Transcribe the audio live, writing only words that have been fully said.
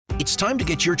It's time to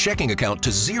get your checking account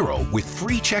to zero with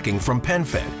free checking from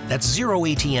PenFed. That's zero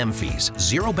ATM fees,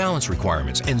 zero balance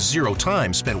requirements, and zero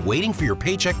time spent waiting for your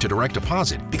paycheck to direct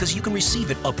deposit because you can receive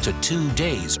it up to 2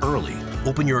 days early.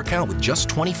 Open your account with just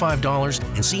 $25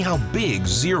 and see how big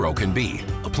zero can be.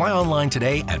 Apply online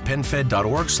today at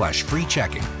PenFed.org/free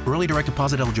checking. Early direct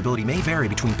deposit eligibility may vary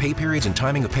between pay periods and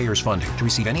timing of payer's funding. To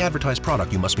receive any advertised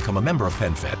product, you must become a member of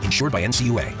PenFed, insured by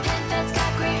NCUA. PenFed's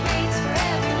got great rates for everyone.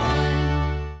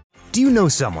 Do you know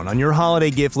someone on your holiday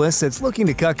gift list that's looking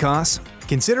to cut costs?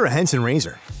 Consider a Henson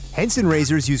razor. Henson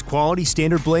razors use quality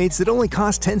standard blades that only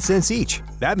cost 10 cents each.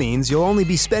 That means you'll only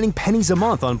be spending pennies a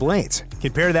month on blades.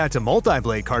 Compare that to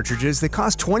multi-blade cartridges that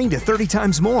cost 20 to 30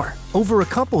 times more. Over a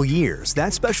couple years,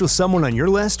 that special someone on your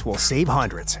list will save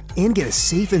hundreds and get a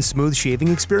safe and smooth shaving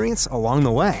experience along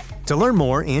the way. To learn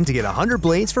more and to get 100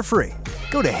 blades for free,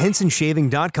 go to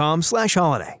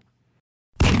hensonshaving.com/holiday.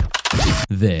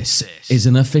 This is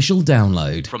an official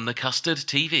download from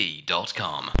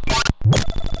thecustardtv.com.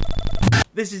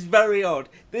 This is very odd.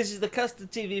 This is the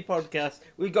Custard TV podcast.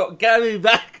 We got Gary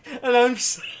back, and I'm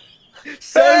so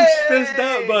stressed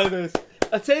out by this.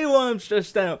 I tell you why I'm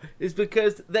stressed out is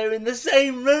because they're in the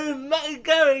same room. Matt and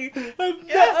Gary have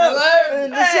met up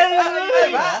in the same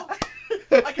room. Matt.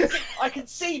 I can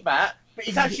see Matt, but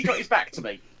he's actually got his back to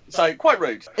me. So, quite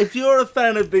rude. If you're a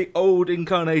fan of the old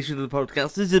incarnation of the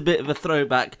podcast, this is a bit of a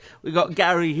throwback. We got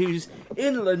Gary, who's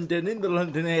in London, in the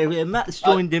London area. Matt's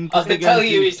joined him. I can tell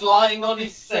you he's lying on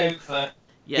his sofa.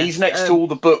 Yes, he's next to all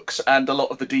the books and a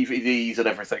lot of the DVDs and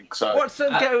everything. So what's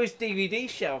on Gary's DVD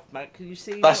shelf, Matt? Can you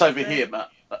see? That's over here, Matt.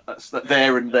 That's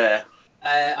there and there.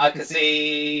 I can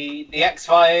see the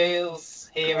X-Files,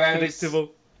 Heroes,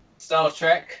 Predictable. Star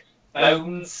Trek,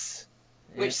 Bones.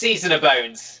 Which season of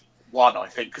Bones? 1, I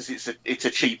think, because it's a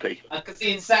cheapie. I can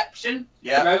see Inception.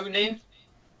 Yeah. Ronin.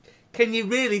 Can you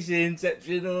really see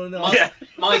Inception or not? Yeah.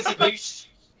 Mighty Boosh.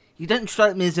 You don't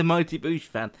strike me as a Mighty Boosh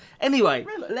fan. Anyway,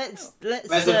 Really? let's.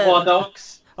 Reservoir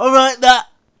Dogs. All right, that.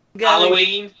 Gary.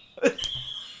 Halloween.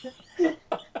 Do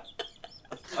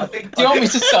you want me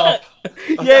to stop?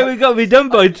 Yeah, we got to be done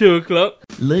by 2 o'clock.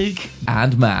 Luke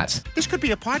and Matt. This could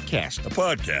be a podcast. A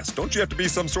podcast? Don't you have to be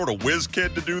some sort of whiz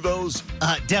kid to do those?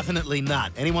 Definitely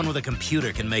not. Anyone with a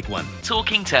computer can make one.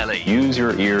 Talking telly. Use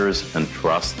your ears and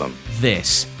trust them.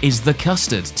 This is the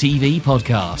Custard TV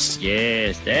podcast.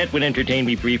 Yes, that would entertain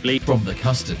me briefly. From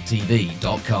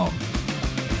thecustardtv.com.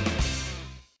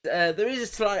 There is a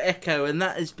slight echo, and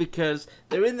that is because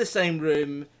they're in the same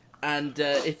room. And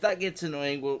if that gets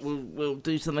annoying, we'll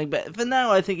do something. But for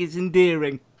now, I think it's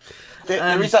endearing.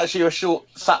 There is actually a short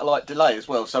satellite delay as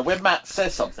well. So when Matt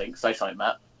says something, say something,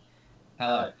 Matt.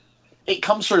 Hello. It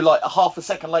comes through like a half a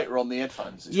second later on the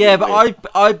headphones. It's yeah, really but weird.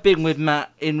 I've been with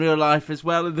Matt in real life as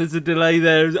well, and there's a delay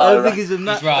there. I don't think it's a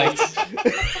Matt. Right.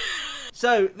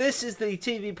 So this is the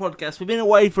TV podcast. We've been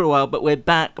away for a while, but we're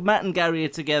back. Matt and Gary are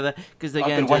together because they're I've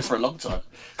going been away to for a long time.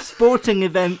 sporting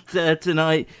event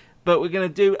tonight. But we're going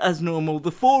to do, as normal,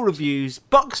 the 4 reviews,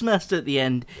 Boxmaster at the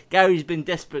end. Gary's been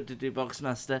desperate to do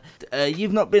Boxmaster.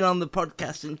 You've not been on the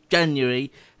podcast since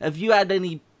January. Have you had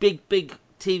any big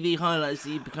TV highlights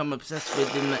that you've become obsessed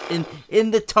with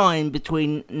in the time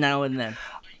between now and then?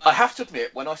 I have to admit,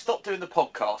 when I stopped doing the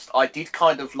podcast, I did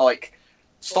kind of like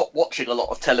stop watching a lot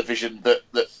of television, that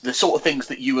the sort of things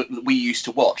that we used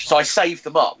to watch. So I saved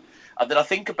them up. And then I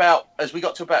think about, as we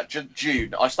got to about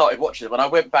June, I started watching them, and I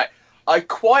went back. I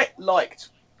quite liked,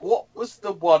 what was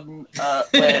the one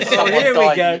where someone here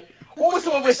died? We go. What was the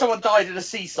one where someone died in a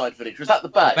seaside village? Was that the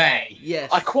Bay? Bay.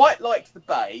 Yes. I quite liked the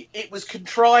Bay. It was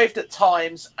contrived at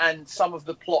times, and some of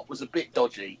the plot was a bit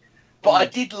dodgy, but I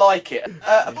did like it.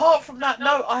 Apart from that,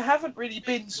 no, I haven't really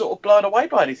been sort of blown away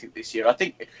by anything this year. I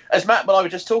think, as Matt and I were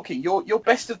just talking, your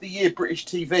best of the year British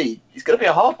TV is going to be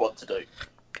a hard one to do.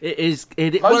 It is.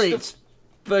 It's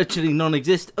virtually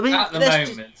non-existent. I mean, At the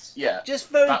moment. Just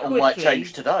very that quickly. one might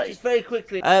change today. Just very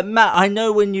quickly. Matt, I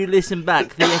know when you listen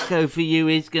back, the echo for you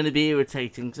is going to be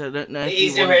irritating, so I don't know if It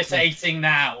you is want irritating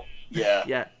now. Yeah.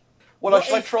 Yeah. Well,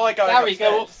 should I try going Gary,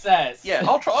 upstairs? go upstairs. Yeah,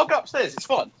 I'll go upstairs. It's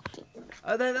fine.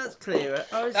 Oh, no, that's clearer.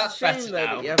 Oh, it's That's a shame, better though,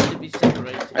 now. that you have to be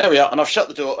separated. There we are, and I've shut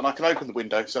the door, and I can open the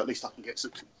window, so at least I can get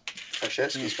some fresh air.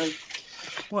 Excuse me.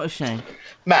 What a shame.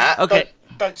 Matt, Okay.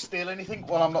 don't steal anything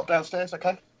while I'm not downstairs,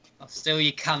 okay? I'll steal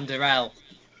your Canderel.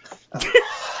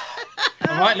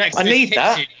 I'm right next to I his need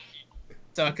that. kitchen,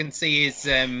 so I can see his.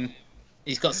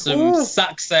 He's got some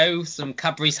Saxo, some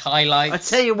Cadbury's highlights. I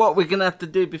tell you what, we're gonna have to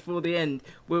do before the end.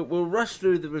 We'll rush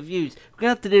through the reviews. We're gonna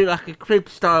have to do like a crib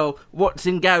style. What's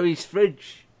in Gary's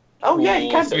fridge? Oh yeah, you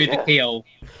can do through the yeah. keyhole.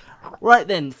 Right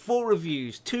then, 4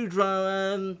 reviews, 2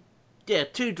 drama. Yeah,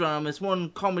 2 dramas, 1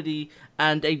 comedy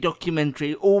and a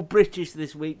documentary, all British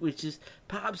this week, which is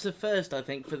perhaps the first, I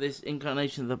think, for this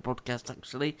incarnation of the podcast,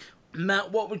 actually.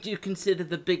 Matt, what would you consider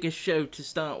the biggest show to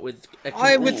start with? A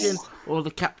conclusion or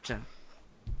the capture?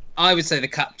 I would say the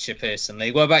capture,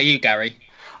 personally. What about you, Gary?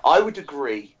 I would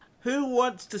agree. Who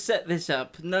wants to set this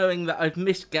up, knowing that I've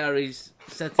missed Gary's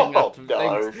setting up of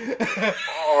things?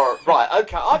 Right,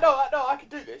 okay. I can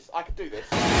do this.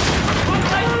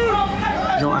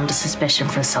 You're under suspicion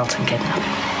for assault and kidnapping.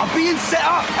 I'm being set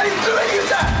up! I didn't do any of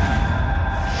that!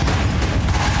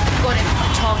 Got him.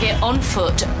 Target on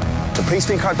foot. The police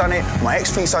think I've done it, my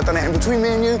ex thinks I've done it, and between me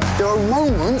and you, there are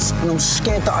moments when I'm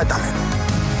scared that I've done it.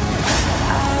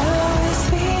 I always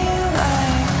feel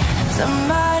like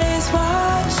somebody's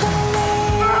watching me.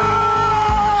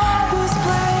 Who's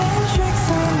playing tricks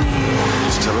on me?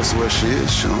 Just tell us where she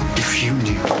is, Sean. If you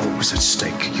knew what was at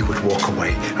stake, you would walk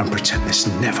away and pretend this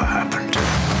never happened.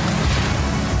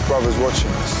 Brother's watching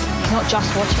us. He's not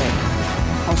just watching.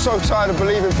 I'm so tired of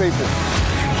believing people.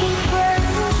 Who's playing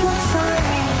tricks on me?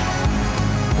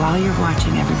 While you're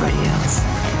watching everybody else,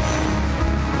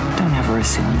 don't ever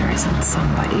assume there isn't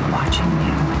somebody watching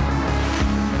you.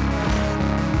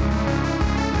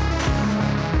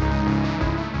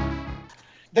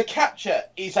 The Capture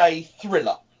is a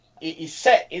thriller. It is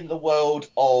set in the world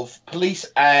of police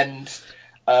and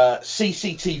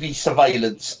CCTV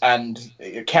surveillance and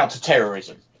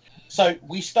counter-terrorism. So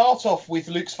we start off with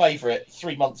Luke's favourite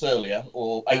 3 months earlier,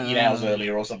 or 18 hours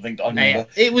earlier, or something. I remember.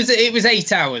 It was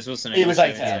 8 hours, wasn't it? It was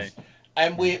 8 hours.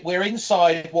 And we're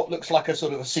inside what looks like a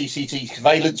sort of a CCTV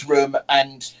surveillance room,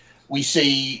 and we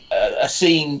see a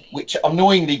scene which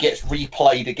annoyingly gets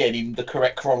replayed again in the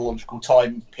correct chronological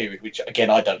time period, which, again,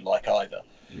 I don't like either.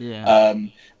 Yeah.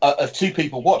 Of 2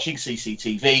 people watching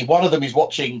CCTV. One of them is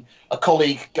watching a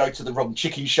colleague go to the wrong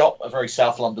chicken shop, a very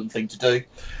South London thing to do.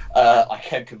 I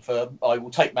can confirm. I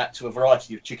will take Matt to a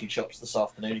variety of chicken shops this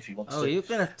afternoon if he wants to. Oh, you're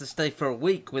going to have to stay for a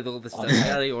week with all the stuff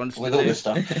Gary wants to do. With all this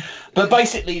stuff. But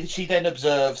basically, she then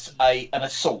observes an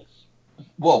assault.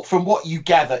 Well, from what you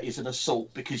gather is an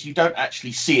assault, because you don't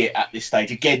actually see it at this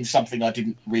stage. Again, something I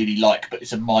didn't really like, but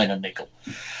it's a minor niggle.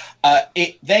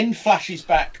 It then flashes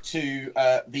back to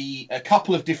a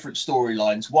couple of different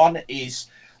storylines. One is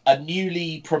a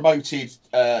newly promoted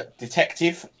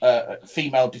detective,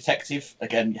 female detective.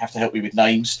 Again, you have to help me with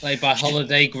names. Played by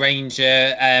Holiday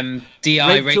Granger,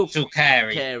 D.I. Rachel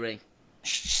Carey.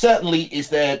 She certainly is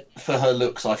there for her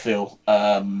looks, I feel,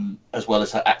 as well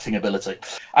as her acting ability.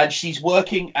 And she's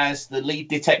working as the lead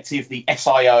detective, the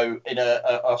SIO, in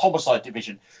a homicide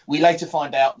division. We later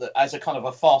find out that as a kind of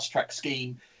a fast-track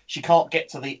scheme, she can't get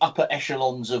to the upper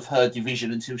echelons of her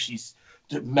division until she's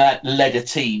led a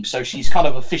team. So she's kind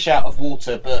of a fish out of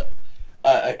water, but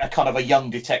a kind of a young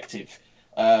detective.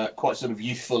 Quite sort of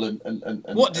youthful and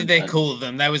what did they call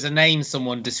them? There was a name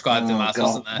someone described them as,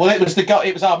 wasn't there? Well, it was the guy.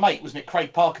 It was our mate, wasn't it?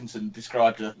 Craig Parkinson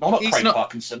described her. No, not Craig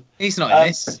Parkinson. He's not in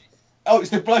this. Oh, it's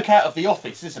the bloke out of The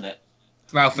Office, isn't it?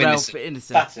 Ralph Ineson.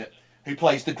 That's it. Who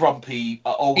plays the grumpy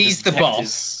old? He's the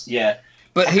boss. Yeah.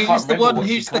 But who's the one?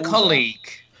 Who's the colleague?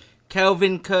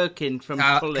 Calvin Kirkin from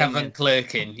Calvin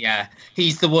Kirkin, yeah.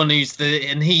 He's the one who's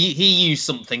and he used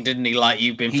something, didn't he? Like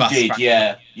you've been fast. He did,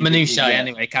 yeah. Minutiae,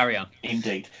 anyway. Carry on.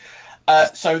 Indeed.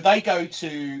 So they go to.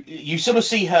 You sort of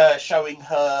see her showing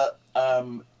her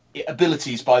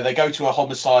abilities they go to a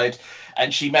homicide,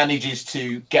 and she manages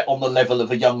to get on the level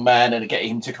of a young man and get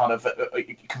him to kind of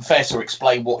confess or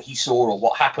explain what he saw or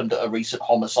what happened at a recent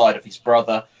homicide of his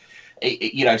brother.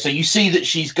 So you see that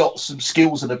she's got some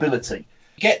skills and ability.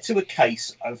 Get to a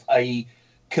case of a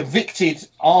convicted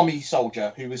army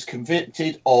soldier who was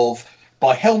convicted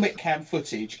by helmet cam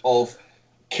footage of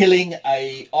killing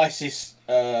a ISIS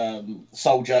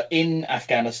soldier in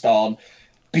Afghanistan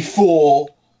before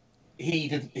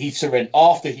he'd surrendered,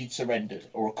 after he'd surrendered,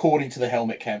 or according to the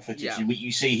helmet cam footage. Yeah.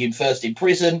 You see him first in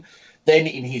prison, then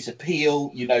in his appeal.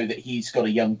 You know that he's got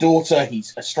a young daughter,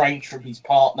 he's estranged from his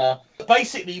partner.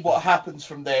 Basically what happens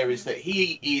from there is that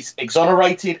he is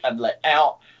exonerated and let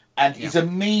out, and is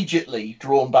immediately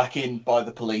drawn back in by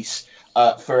the police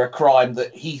for a crime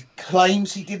that he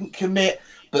claims he didn't commit,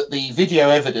 but the video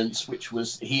evidence, which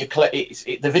was the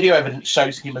video evidence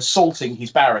shows him assaulting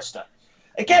his barrister,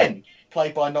 again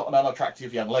played by not an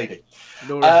unattractive young lady.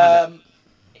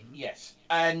 Yes.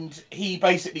 And he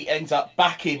basically ends up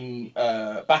back in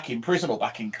prison or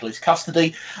back in police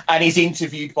custody, and is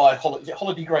interviewed by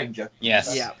Holiday Granger.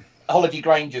 Yes, yeah, Holiday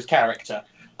Granger's character,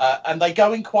 and they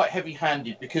go in quite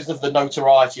heavy-handed because of the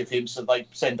notoriety of him. So they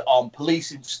send armed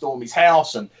police in to storm his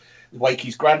house and wake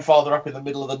his grandfather up in the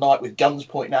middle of the night with guns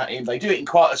pointing at him. They do it in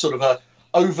quite a sort of a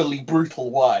overly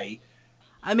brutal way.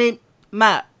 I mean,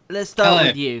 Matt, let's start Hello.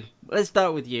 with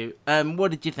you.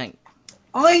 What did you think?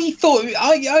 I thought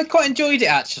I quite enjoyed it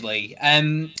actually.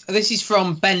 This is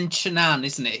from Ben Chanan,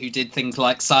 isn't it? Who did things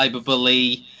like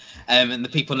Cyberbully, and The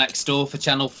People Next Door for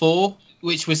Channel 4,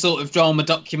 which were sort of drama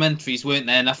documentaries, weren't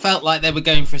they? And I felt like they were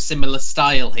going for a similar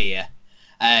style here,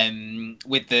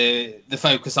 with the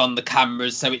focus on the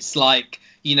cameras. So it's like,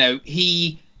 you know,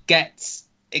 he gets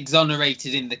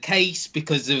exonerated in the case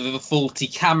because of a faulty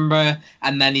camera,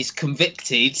 and then is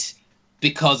convicted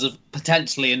because of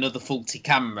potentially another faulty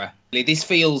camera. This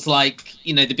feels like,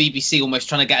 you know, the BBC almost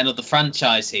trying to get another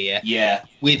franchise here. Yeah.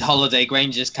 With Holiday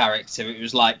Granger's character. It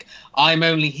was like, I'm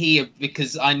only here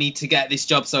because I need to get this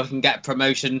job so I can get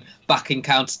promotion back in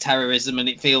counter-terrorism. And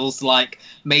it feels like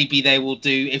maybe they will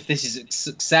do, if this is a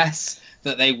success,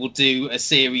 that they will do a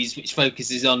series which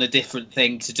focuses on a different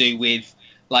thing to do with,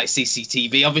 like,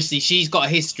 CCTV. Obviously, she's got a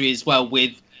history as well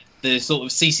with the sort of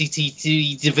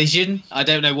CCTV division. I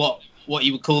don't know what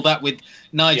you would call that, with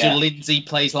Nigel Lindsay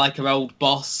plays like her old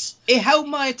boss. It held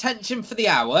my attention for the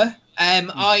hour.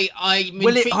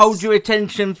 Will it hold your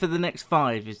attention for the next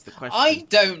 5 is the question. I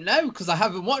don't know, because I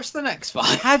haven't watched the next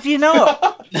 5. Have you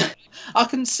not? I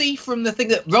can see from the thing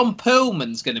that Ron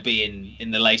Perlman's going to be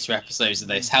in the later episodes of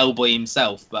this, Hellboy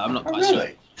himself, but I'm not quite sure.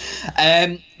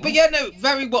 But yeah, no,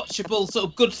 very watchable, sort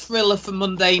of good thriller for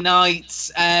Monday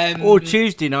nights. Or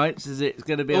Tuesday nights, as it's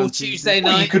going to be on Tuesday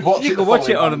night. You could watch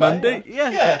it on a Monday.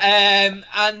 Yeah.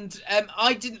 And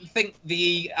I didn't think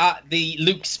the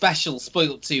Luke special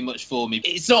spoiled too much for me.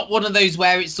 It's not one of those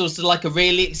where it's sort of like a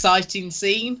really exciting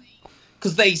scene,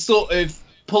 because they sort of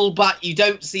pull back. You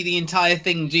don't see the entire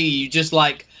thing, do you? You just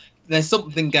like, there's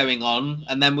something going on,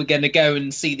 and then we're going to go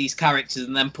and see these characters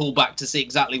and then pull back to see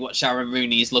exactly what Sharon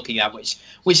Rooney is looking at, which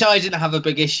I didn't have a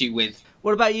big issue with.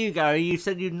 What about you, Gary? You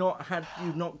said you've not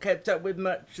kept up with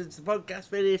much since the podcast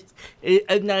finished,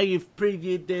 and now you've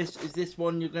previewed this. Is this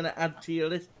one you're going to add to your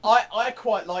list? I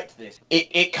quite liked this.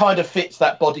 It kind of fits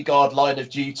that bodyguard line of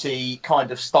duty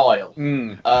kind of style.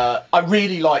 I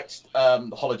really liked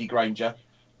Holiday Granger.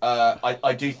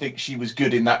 I do think she was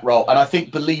good in that role, and I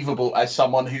think believable as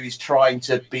someone who is trying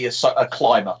to be a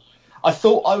climber. I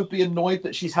thought I would be annoyed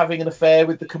that she's having an affair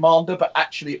with the commander, but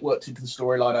actually it worked into the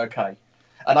storyline okay.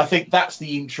 And I think that's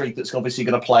the intrigue that's obviously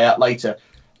going to play out later.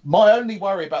 My only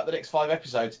worry about the next 5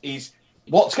 episodes is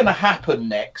what's going to happen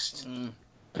next,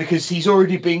 because he's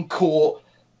already been caught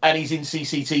and he's in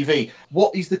CCTV.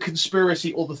 What is the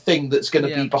conspiracy or the thing that's going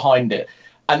to be behind it?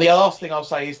 And the last thing I'll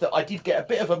say is that I did get a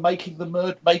bit of a making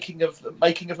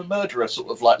of a murderer sort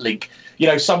of like link. You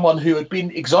know, someone who had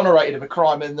been exonerated of a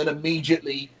crime and then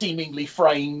immediately seemingly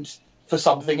framed for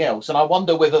something else. And I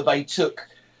wonder whether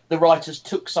the writers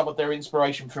took some of their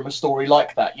inspiration from a story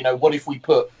like that. You know, what if we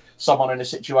put someone in a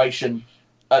situation,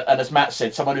 and as Matt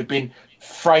said, someone who'd been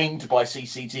framed by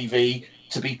CCTV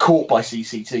to be caught by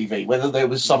CCTV, whether there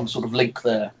was some sort of link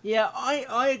there. Yeah,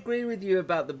 I agree with you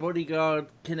about the bodyguard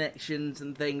connections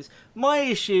and things. My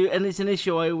issue, and it's an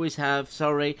issue I always have,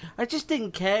 I just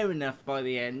didn't care enough by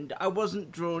the end. I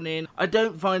wasn't drawn in. I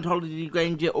don't find Holiday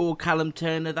Granger or Callum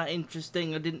Turner that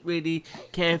interesting. I didn't really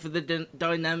care for the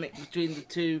dynamic between the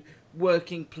two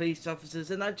working police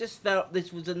officers, and I just felt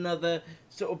this was another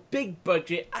sort of big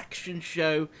budget action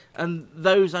show, and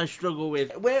those I struggle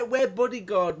with. Where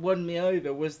Bodyguard won me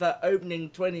over was that opening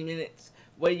 20 minutes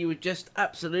where you were just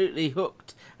absolutely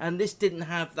hooked, and this didn't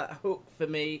have that hook for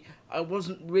me. I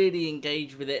wasn't really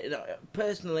engaged with it, and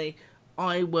personally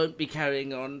I won't be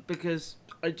carrying on because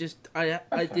I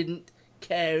didn't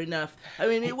care enough. I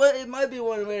mean, it might be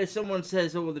one where someone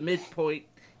says, oh, the midpoint,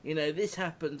 you know, this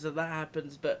happens or that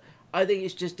happens, but I think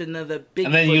it's just another big.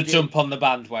 And then you budget. jump on the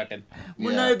bandwagon.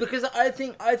 Well, no, because I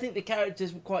think the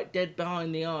characters were quite dead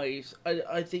behind the eyes.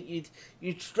 I think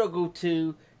you'd struggle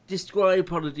to describe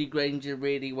Holiday Granger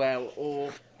really well,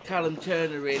 or Callum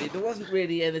Turner really. There wasn't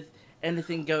really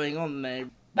anything going on there.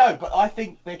 No, but I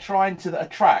think they're trying to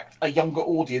attract a younger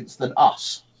audience than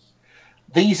us.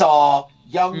 These are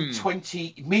young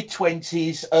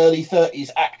mid-20s, early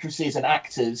 30s actresses and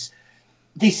actors.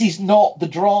 This is not the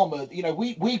drama. You know,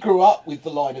 we grew up with the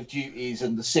Line of Duties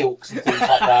and the Silks and things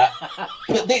like that.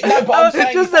 But I'm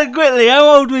saying... Just so quickly,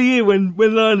 how old were you when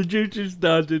Line of Duty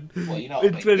started? Well, you know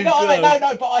in what I mean. You know what I mean?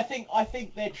 No, but I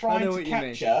think they're trying to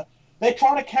capture... They're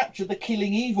trying to capture the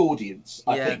Killing Eve audience,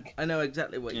 I think. I know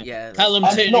exactly what... Yeah. Callum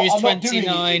Turner is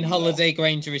 29, Holiday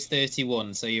Granger is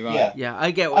 31, so you're right. Yeah,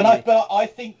 I get what you mean. But I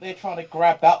think they're trying to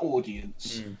grab that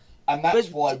audience And that's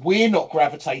why we're not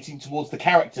gravitating towards the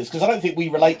characters, because I don't think we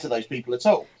relate to those people at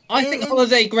all. I think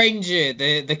Holiday Granger,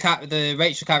 the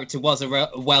Rachel character, was a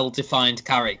well-defined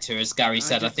character, as Gary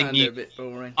said. I think it a bit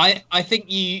boring. I think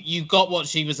you got what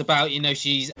she was about. You know,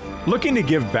 she's Looking to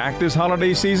give back this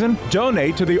holiday season?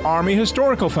 Donate to the Army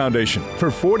Historical Foundation. For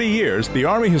 40 years, the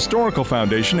Army Historical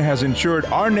Foundation has ensured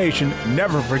our nation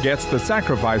never forgets the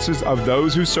sacrifices of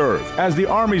those who serve. As the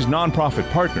Army's nonprofit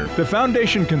partner, the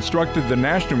foundation constructed the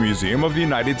National Museum of the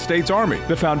United States Army.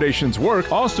 The foundation's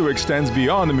work also extends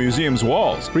beyond the museum's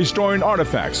walls, restoring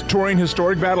artifacts, touring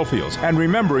historic battlefields, and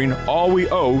remembering all we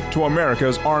owe to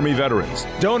America's Army veterans.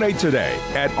 Donate today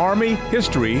at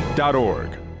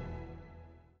armyhistory.org.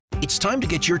 It's time to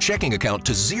get your checking account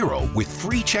to zero with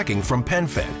free checking from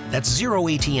PenFed. That's zero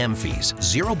ATM fees,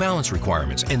 zero balance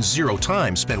requirements, and zero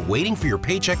time spent waiting for your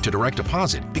paycheck to direct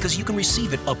deposit because you can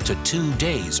receive it up to 2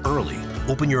 days early.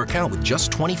 Open your account with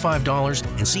just $25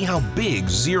 and see how big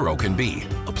zero can be.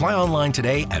 Apply online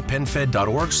today at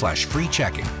PenFed.org/free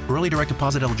checking. Early direct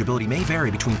deposit eligibility may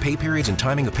vary between pay periods and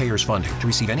timing of payer's funding. To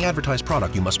receive any advertised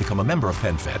product, you must become a member of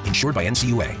PenFed, insured by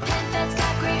NCUA.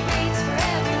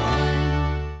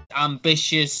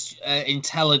 Ambitious,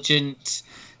 intelligent.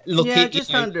 I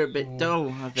just found her a bit dull.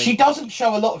 I think. She doesn't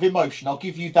show a lot of emotion, I'll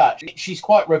give you that. She's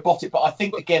quite robotic, but I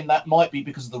think, again, that might be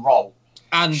because of the role.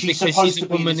 And because she's a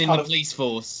woman in the police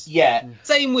force. Yeah.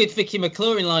 Same with Vicky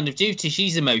McClure in Line of Duty,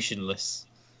 she's emotionless.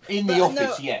 In the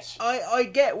office, yes. I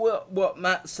get what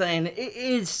Matt's saying. It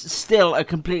is still a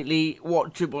completely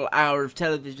watchable hour of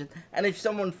television, and if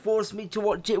someone forced me to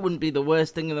watch it, it wouldn't be the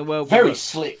worst thing in the world. Very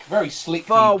slickly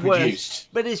far produced.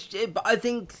 Worse. But I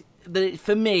think that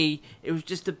for me, it was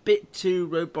just a bit too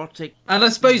robotic. And I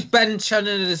suppose Ben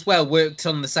Shannon as well worked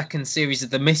on the second series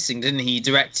of The Missing, didn't he? He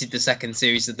directed the second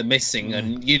series of The Missing,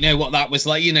 and you know what that was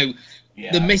like, you know.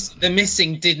 Yeah. The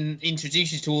Missing didn't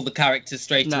introduce you to all the characters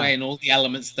straight away and all the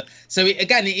elements. So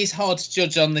it is hard to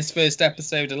judge on this first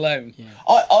episode alone. Yeah.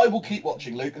 I will keep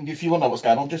watching, Luke, and if you want to know what's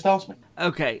going on, just ask me.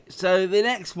 Okay, so the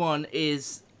next one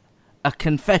is A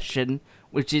Confession,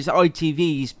 which is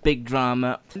ITV's big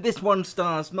drama. This one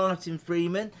stars Martin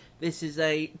Freeman. This is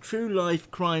a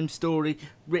true-life crime story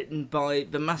written by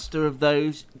the master of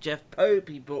those, Jeff Pope.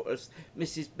 He brought us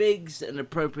Mrs. Biggs, An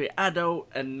Appropriate Adult,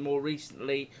 and more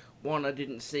recently, one I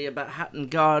didn't see about Hatton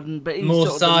Garden. But he's More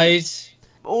Sides.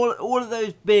 All of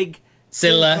those big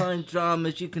Scylla crime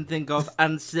dramas you can think of,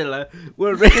 and Scylla,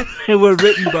 were written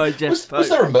by Jeff Pope. Was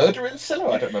there a murder in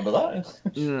Scylla? I don't remember that.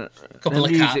 Yeah, a couple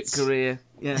of music cats. Career,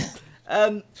 yeah.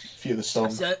 A few of the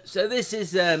songs. So this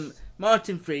is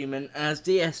Martin Freeman as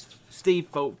DS Steve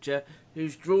Fulcher,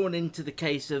 who's drawn into the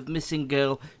case of missing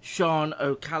girl Sian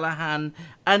O'Callaghan.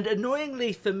 And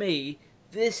annoyingly for me,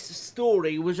 this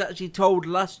story was actually told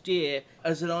last year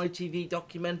as an ITV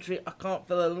documentary. I can't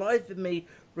for the life of me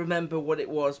remember what it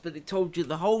was, but it told you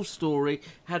the whole story,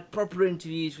 had proper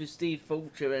interviews with Steve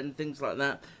Fulcher and things like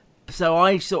that. So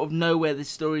I sort of know where this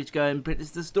story's going, but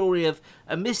it's the story of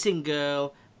a missing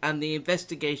girl and the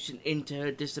investigation into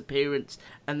her disappearance.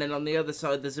 And then on the other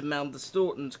side, there's Imelda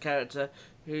Staunton's character,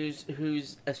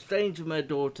 who's estranged from her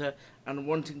daughter and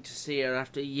wanting to see her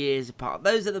after years apart.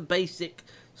 Those are the basic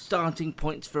starting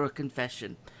points for A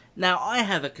Confession. Now, I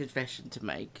have a confession to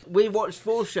make. We watched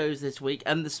 4 shows this week,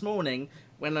 and this morning,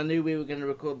 when I knew we were going to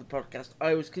record the podcast,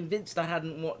 I was convinced I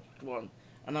hadn't watched one.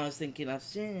 And I was thinking,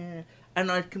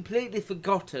 and I'd completely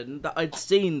forgotten that I'd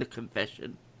seen The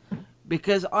Confession.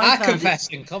 Because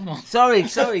Confession, come on. Sorry,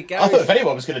 Gary. I thought if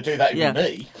anyone was going to do that, it would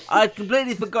be me. I'd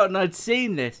completely forgotten I'd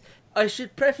seen this. I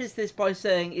should preface this by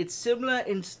saying it's similar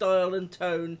in style and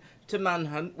tone to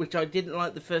Manhunt, which I didn't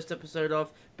like the first episode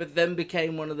of, but then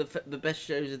became one of the best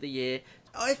shows of the year.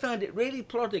 I found it really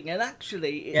plodding, and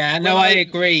actually... I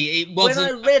agree. It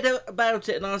wasn't... When I read about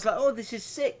it, and I was like, oh, this is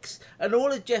 6, and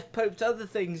all of Jeff Pope's other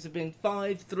things have been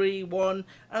 5, 3, 1,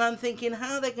 and I'm thinking,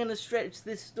 how are they going to stretch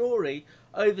this story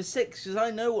over 6, because I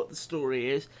know what the story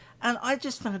is, and I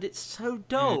just found it so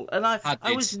dull, and I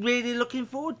was really looking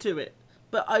forward to it.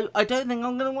 But I don't think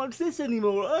I'm going to watch this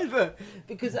anymore either,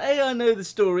 because A, I know the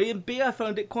story, and B, I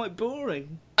found it quite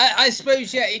boring. I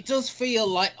suppose, it does feel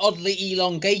like oddly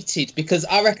elongated, because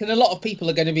I reckon a lot of people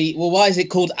are going to be, well, why is it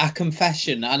called A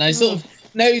Confession? And I sort of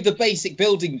know the basic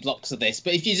building blocks of this,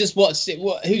 but if you just watched it,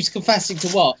 who's confessing to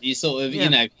what? You sort of,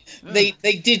 they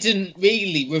didn't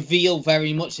really reveal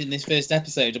very much in this first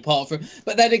episode, apart from,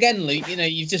 but then again, Luke,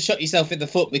 you've just shot yourself in the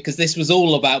foot, because this was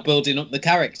all about building up the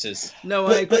characters. No,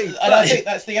 I agree. And I think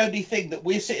that's the only thing that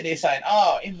we're sitting here saying,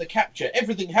 in the capture,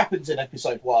 everything happens in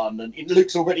episode 1, and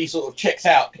Luke's already sort of checks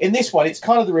out. In this one, it's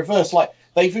kind of the reverse, like,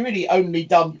 they've really only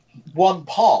done one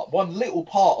little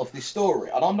part of this story,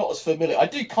 and I'm not as familiar. I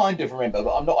do kind of remember,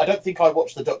 but I don't think I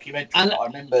watched the documentary, but I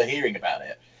remember hearing about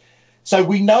it. So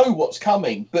we know what's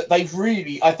coming, but I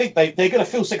think they're going to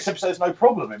fill 6 episodes no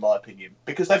problem, in my opinion,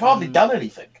 because they've hardly done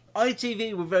anything.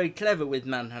 ITV were very clever with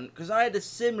Manhunt, because I had a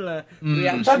similar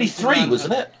reaction. It was only to 3, Manhunt.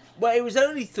 wasn't it? Well, it was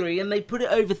only 3, and they put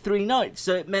it over 3 nights,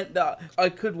 so it meant that I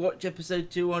could watch episode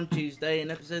 2 on Tuesday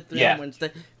and episode 3 on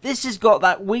Wednesday. This has got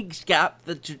that week's gap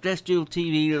that terrestrial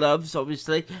TV loves,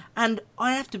 obviously, and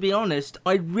I have to be honest,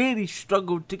 I really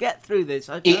struggled to get through this.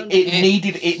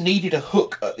 It needed a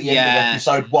hook at the end of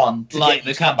episode 1 to like get the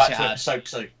you to come back to capture episode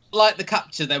 2. Like the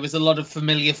capture, there was a lot of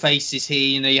familiar faces here.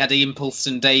 You know, you had Ian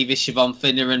Pulston Davis, Siobhan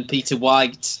Finner, and Peter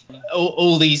White.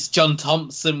 All these. John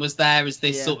Thompson was there as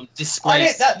this sort of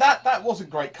disgrace. That wasn't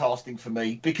great casting for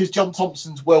me, because John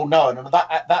Thompson's well known, and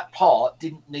that part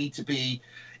didn't need to be.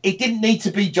 It didn't need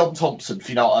to be John Thompson, if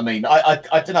you know what I mean.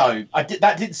 I don't know.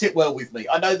 That didn't sit well with me.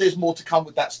 I know there's more to come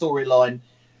with that storyline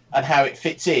and how it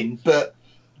fits in, but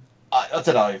I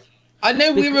don't know. I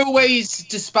know we were always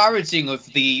disparaging of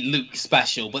the Luke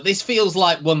special, but this feels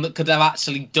like one that could have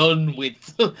actually done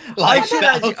with. I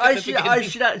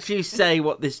should actually say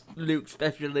what this Luke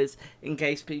special is, in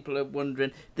case people are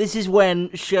wondering. This is when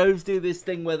shows do this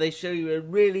thing where they show you a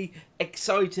really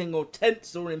exciting or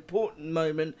tense or important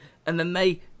moment, and then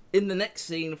they, in the next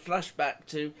scene, flashback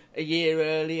to a year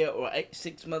earlier, or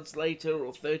 6 months later,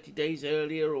 or 30 days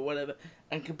earlier, or whatever,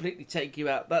 and completely take you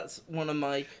out. That's one of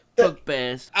my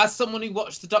bugbears. As someone who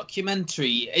watched the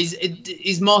documentary,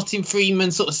 is Martin Freeman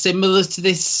sort of similar to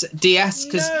this DS?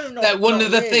 Because one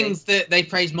of the things that they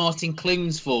praised Martin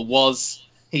Clunes for was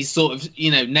he's sort of,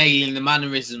 nailing the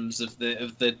mannerisms of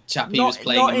the chap he was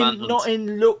playing in Manhunt. Not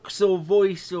in looks or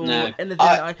voice or anything.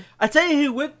 I tell you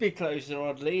who would be closer,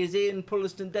 oddly, is Ian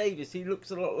Pulston Davis. He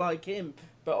looks a lot like him.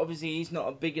 But obviously he's not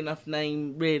a big enough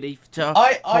name, really, to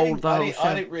hold the whole show.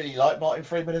 I didn't really like Martin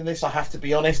Freeman in this, I have to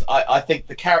be honest. I think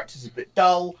the character's a bit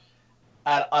dull,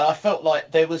 and I felt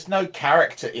like there was no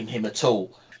character in him at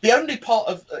all. The only part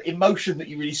of emotion that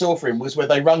you really saw for him was where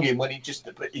they rung him when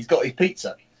he's got his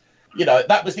pizza.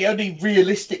 That was the only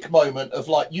realistic moment of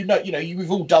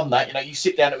we've all done that. You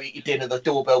sit down to eat your dinner, the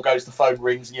doorbell goes, the phone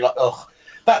rings, and you're like, ugh.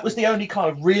 That was the only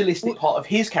kind of realistic part of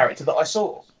his character that I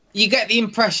saw. You get the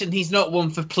impression he's not one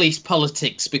for police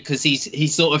politics, because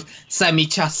he's sort of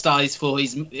semi-chastised for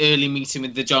his early meeting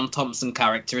with the John Thompson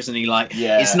character, isn't he?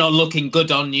 It's not looking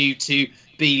good on you to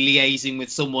be liaising with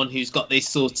someone who's got this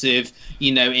sort of,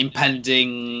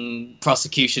 impending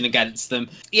prosecution against them.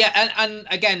 Yeah, and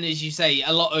again, as you say,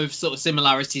 a lot of sort of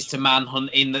similarities to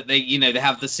Manhunt in that they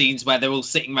have the scenes where they're all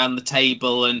sitting around the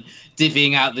table and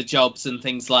divvying out the jobs and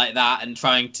things like that, and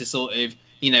trying to sort of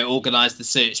organise the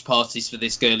search parties for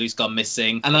this girl who's gone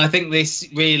missing. And I think this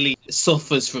really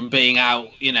suffers from being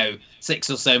out, 6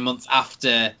 or so months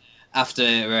after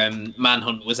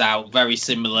Manhunt was out. Very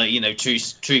similar,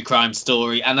 true crime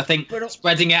story. And I think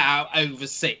spreading it out over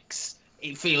 6,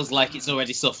 it feels like it's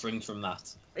already suffering from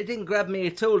that. It didn't grab me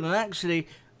at all. And actually,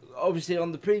 obviously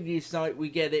on the previous night, we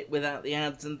get it without the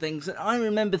ads and things. And I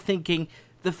remember thinking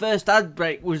the first ad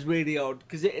break was really odd,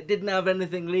 because it didn't have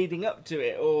anything leading up to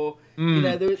it, or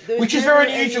there which is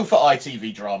very unusual for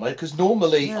ITV drama, because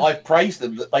normally I've praised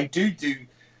them that they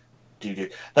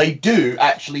do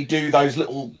actually do those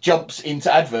little jumps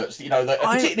into adverts.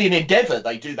 Particularly in Endeavour,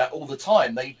 they do that all the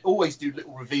time. They always do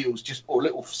little reveals, or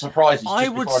little surprises. I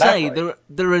would say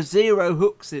there are 0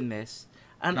 hooks in this.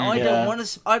 And I don't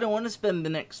want to spend the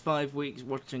next 5 weeks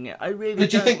watching it. I really.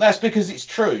 But do you think that's because it's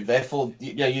true? Therefore,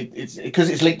 it's because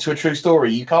it's linked to a true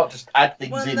story. You can't just add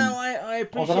things in. Well, no, I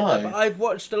appreciate that. But I've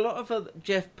watched a lot of other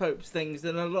Jeff Pope's things,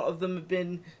 and a lot of them have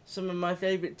been some of my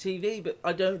favourite TV. But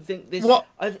I don't think this.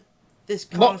 This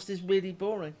cast is really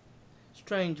boring.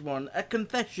 Strange one. A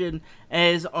Confession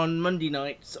airs on Monday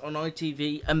nights on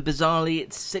ITV, and bizarrely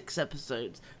it's 6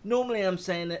 episodes. Normally I'm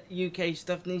saying that UK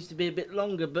stuff needs to be a bit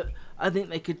longer, but I think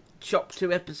they could chop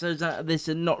 2 episodes out of this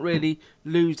and not really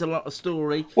lose a lot of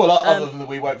story. Well, other than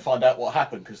we won't find out what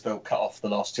happened, because they'll cut off the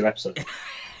last 2 episodes.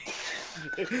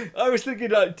 I was thinking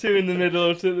 2 in the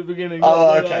middle or 2 at the beginning.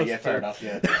 Oh, okay, yeah, fair enough,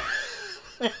 yeah.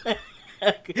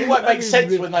 It won't make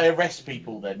sense when they arrest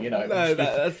people then, No,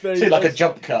 that's very true. Like a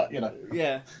jump cut,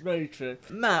 Yeah, very true.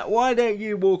 Matt, why don't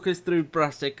you walk us through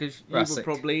Brassic? Because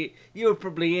you were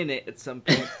probably in it at some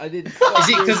point. I didn't. Is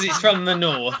it because it's from the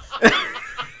north?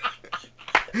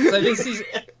 So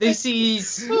this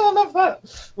is. Oh, I love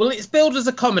that. Well, it's billed as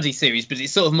a comedy series, but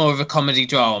it's sort of more of a comedy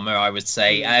drama, I would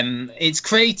say. It's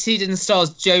created and stars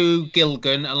Joe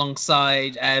Gilgun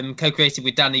alongside co-created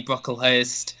with Danny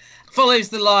Brocklehurst follows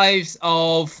the lives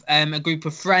of a group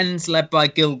of friends led by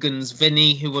Gilgan's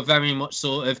Vinny, who were very much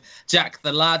sort of Jack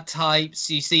the Lad types.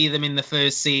 You see them in the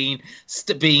first scene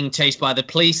being chased by the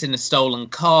police in a stolen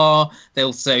car. They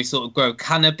also sort of grow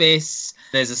cannabis.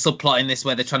 There's a subplot in this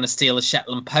where they're trying to steal a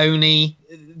Shetland pony.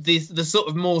 The sort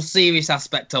of more serious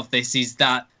aspect of this is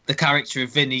that the character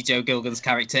of Vinny, Joe Gilgan's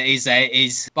character, is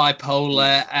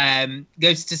bipolar.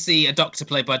 Goes to see a doctor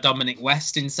played by Dominic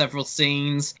West in several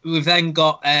scenes. We've then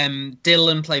got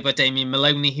Dylan played by Damien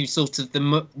Maloney, who's sort of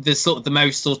the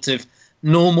most sort of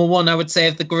normal one, I would say,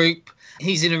 of the group.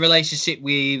 He's in a relationship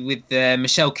with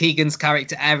Michelle Keegan's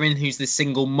character Erin, who's this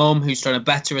single mum who's trying to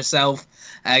better herself,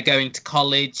 going to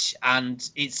college, and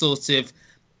it's sort of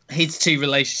his two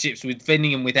relationships with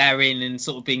Vinny and with Erin, and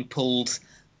sort of being pulled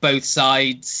both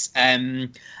sides,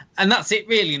 and that's it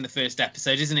really in the first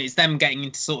episode, isn't it? It's them getting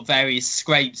into sort of various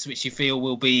scrapes, which you feel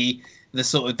will be the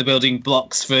sort of the building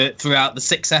blocks throughout the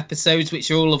 6 episodes,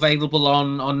 which are all available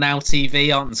on Now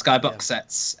TV, on the Sky box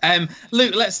sets.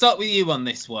 Luke, let's start with you on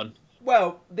this one.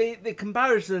 Well, the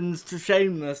comparisons to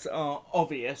Shameless are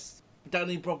obvious.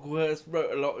 Danny Brocklehurst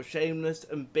wrote a lot of Shameless,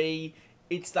 and B,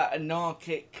 it's that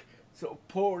anarchic sort of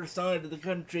poorer side of the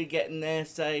country getting their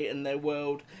say in their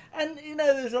world. And,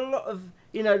 there's a lot of,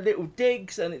 little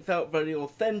digs, and it felt very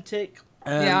authentic.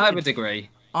 Yeah, I would agree.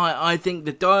 I think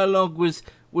the dialogue was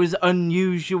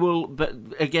unusual, but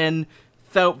again,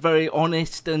 felt very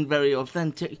honest and very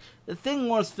authentic. The thing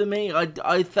was, for me,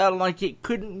 I felt like it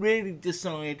couldn't really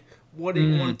decide what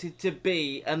it wanted to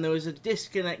be, and there was a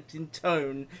disconnect in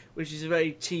tone, which is a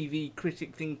very TV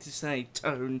critic thing to say,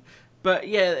 tone. But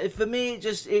yeah, for me,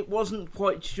 it wasn't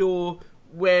quite sure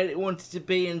where it wanted to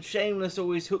be, and Shameless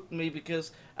always hooked me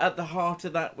because at the heart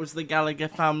of that was the Gallagher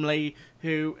family,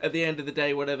 who, at the end of the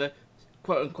day, whatever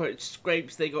quote-unquote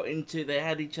scrapes they got into, they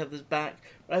had each other's back.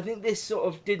 But I think this sort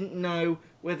of didn't know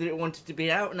whether it wanted to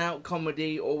be out-and-out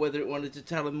comedy or whether it wanted to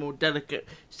tell a more delicate,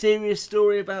 serious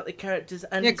story about the characters.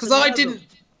 And yeah, because I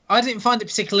didn't find it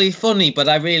particularly funny, but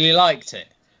I really liked it.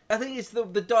 I think it's the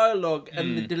dialogue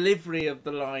and the delivery of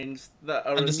the lines that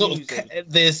are amusing.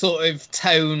 The sort of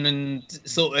tone and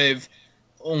sort of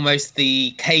almost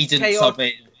the cadence of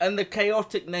it. And the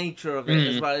chaotic nature of it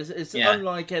as well. It's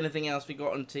unlike anything else we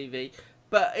got on TV.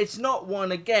 But it's not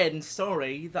one, again,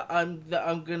 sorry, that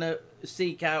I'm going to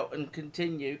seek out and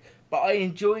continue. But I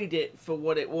enjoyed it for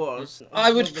what it was.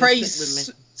 I would praise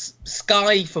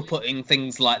Sky for putting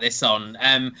things like this on.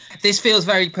 This feels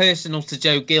very personal to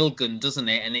Joe Gilgan, doesn't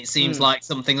it? And it seems like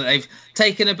something that they've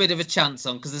taken a bit of a chance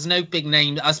on, because there's no big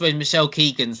name. I suppose Michelle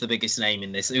Keegan's the biggest name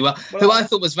in this, who I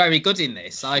thought was very good in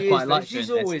this. I quite liked her.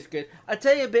 She's always good. I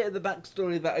tell you a bit of the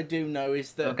backstory that I do know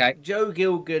is that Joe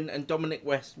Gilgan and Dominic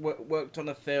West worked on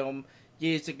a film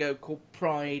years ago called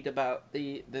Pride, about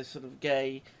the sort of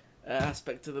gay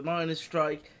aspect of the miners'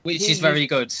 strike, which is very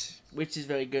good.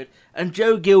 And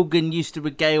Joe Gilgan used to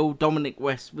regale Dominic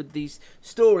West with these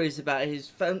stories about his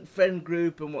friend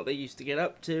group and what they used to get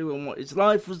up to and what his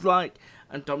life was like.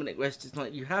 And Dominic West is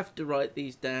like, you have to write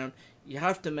these down, you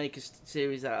have to make a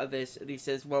series out of this. And he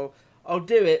says, well, I'll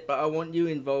do it, but I want you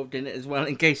involved in it as well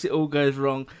in case it all goes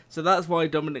wrong. So that's why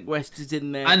Dominic West is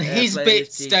in there. And his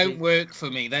bits don't work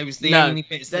for me. Those were the only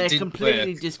bits that didn't work. They're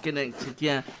completely disconnected,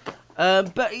 yeah.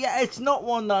 But yeah, it's not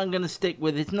one that I'm going to stick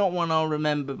with. It's not one I'll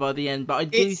remember by the end. But I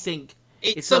do think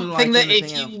it's something that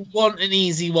if you want an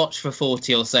easy watch for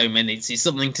 40 or so minutes, it's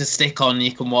something to stick on.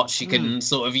 You can watch. You can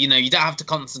sort of, you don't have to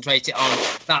concentrate it on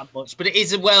that much. But it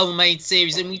is a well-made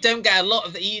series, and we don't get a lot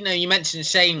of. You mentioned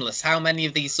Shameless. How many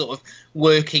of these sort of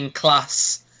working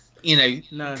class,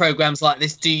 programs like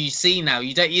this do you see now?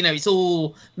 You don't. It's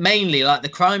all mainly like the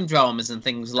crime dramas and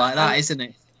things like that, isn't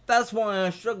it? That's why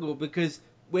I struggle, because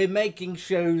we're making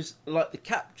shows like The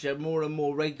Capture more and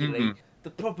more regularly. The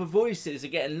proper voices are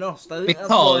getting lost. I think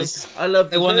because that's why I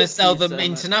love they want to sell them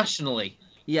internationally.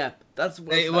 Yeah, that's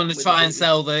what they want to try and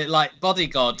sell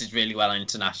Bodyguard did really well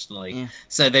internationally. Yeah.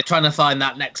 So they're trying to find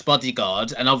that next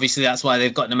Bodyguard, and obviously that's why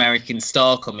they've got an American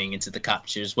star coming into The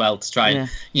Capture as well to try and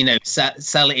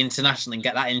sell it internationally and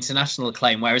get that international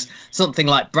acclaim. Whereas something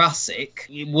like Brassic,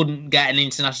 it wouldn't get an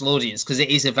international audience because it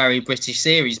is a very British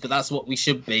series, but that's what we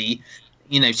should be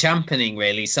championing,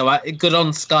 really. So good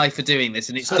on Sky for doing this,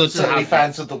 and it's good to have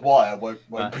fans of The Wire won't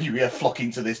be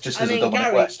flocking to this just because of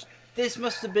Dominic West. This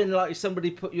must have been like somebody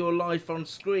put your life on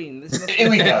screen. Here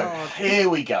we go. Here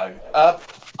we go. I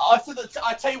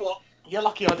tell you what, you're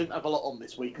lucky I didn't have a lot on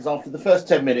this week, because after the first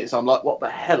 10 minutes, I'm like, what the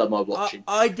hell am I watching?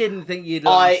 I didn't think you'd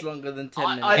last longer than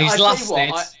 10 minutes. He's lost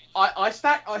it.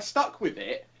 I stuck with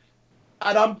it,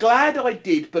 And I'm glad I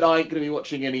did, but I ain't going to be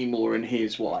watching any more, and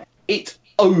here's why. It's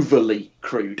overly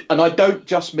crude. And I don't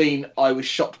just mean I was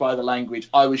shocked by the language.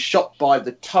 I was shocked by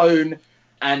the tone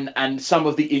and some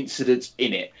of the incidents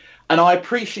in it. And I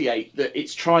appreciate that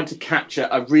it's trying to capture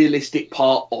a realistic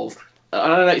part of, I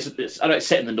know it's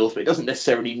set in the North, but it doesn't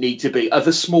necessarily need to be, of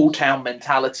a small town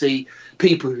mentality,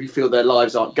 people who feel their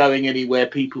lives aren't going anywhere,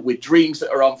 people with dreams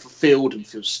that are unfulfilled and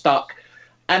feel stuck.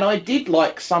 And I did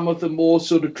like some of the more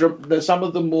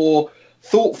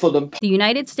thoughtful and... The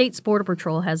United States Border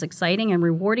Patrol has exciting and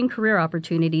rewarding career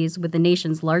opportunities with the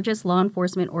nation's largest law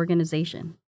enforcement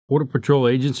organization. Border Patrol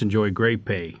agents enjoy great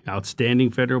pay, outstanding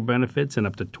federal benefits, and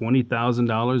up to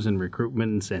 $20,000 in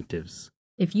recruitment incentives.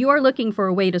 If you are looking for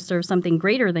a way to serve something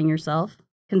greater than yourself,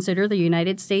 consider the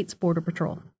United States Border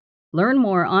Patrol. Learn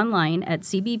more online at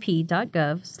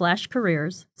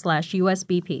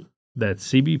cbp.gov/careers/USBP. That's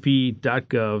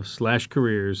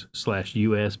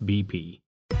cbp.gov/careers/USBP.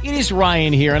 It is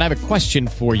Ryan here, and I have a question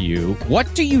for you.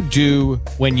 What do you do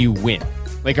when you win?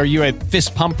 Like, are you a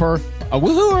fist pumper, a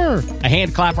woohooer, a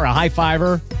hand clapper, a high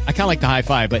fiver? I kind of like the high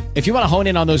five, but if you want to hone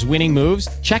in on those winning moves,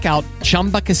 check out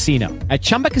Chumba Casino. At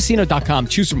ChumbaCasino.com,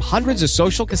 choose from hundreds of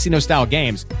social casino-style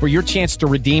games for your chance to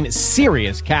redeem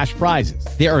serious cash prizes.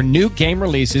 There are new game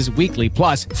releases weekly,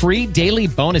 plus free daily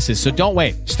bonuses, so don't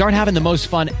wait. Start having the most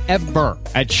fun ever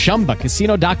at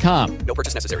ChumbaCasino.com. No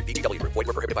purchase necessary. VGW Group. Void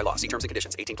where prohibited by law. See terms and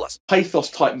conditions. 18+.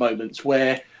 Pathos-type moments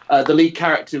where the lead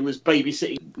character was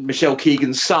babysitting Michelle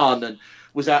Keegan's son and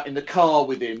was out in the car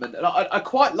with him. And I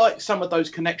quite like some of those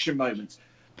connection moments.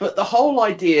 But the whole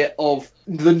idea of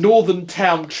the northern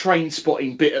town train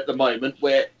spotting bit at the moment,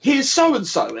 where here's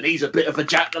so-and-so, and he's a bit of a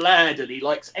Jack the Lad, and he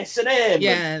likes S&M.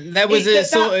 Yeah, there was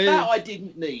that I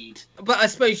didn't need. But I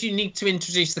suppose you need to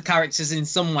introduce the characters in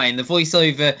some way, and the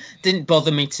voiceover didn't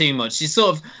bother me too much. It's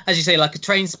sort of, as you say, like a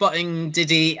train spotting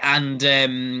ditty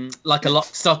and like a lock,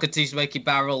 stock, or two smoky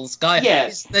barrels.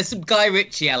 There's some Guy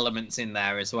Ritchie elements in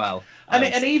there as well.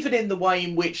 And even in the way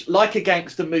in which, like a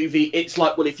gangster movie, it's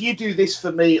like, well, if you do this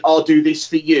for me, I'll do this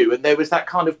for you. And there was that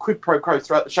kind of quid pro quo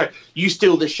throughout the show. You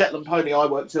steal this Shetland pony, I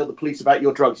won't tell the police about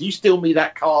your drugs. You steal me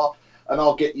that car, and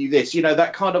I'll get you this. You know,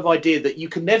 that kind of idea that you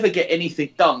can never get anything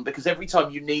done because every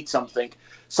time you need something,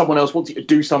 someone else wants you to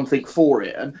do something for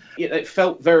it. And it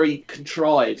felt very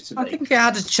contrived to me. I think it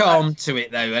had a charm to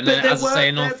it, though, and as I say,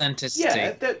 an authenticity.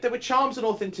 Yeah, there were charms and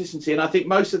authenticity, and I think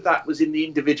most of that was in the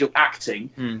individual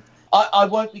acting. I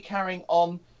won't be carrying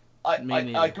on. I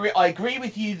agree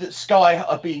with you that Sky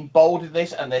are being bold in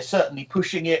this, and they're certainly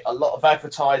pushing it. A lot of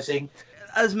advertising.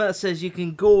 As Matt says, you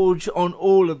can gorge on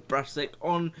all of Brassic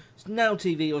on Now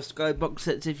TV or Sky box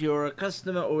sets if you're a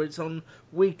customer, or it's on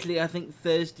weekly, I think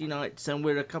Thursday nights, and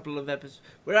we're a couple of episodes.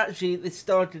 This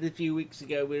started a few weeks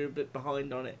ago. We're a bit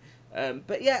behind on it.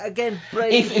 But yeah, again,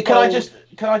 brave. Can I just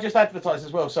advertise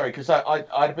as well? Sorry, because I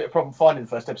had a bit of problem finding the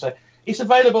first episode. It's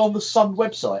available on the Sun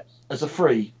website as a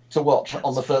free to watch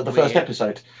on the first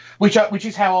episode, which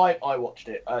is how I watched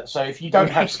it. So if you don't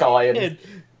have Sky and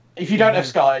you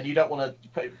don't want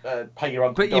to pay your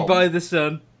uncle, but you buy the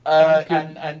Sun,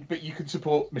 but you can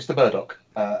support Mr. Murdoch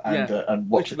and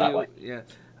watch it that way. Yeah,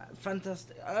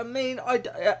 fantastic. I mean,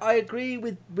 I agree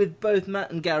with both Matt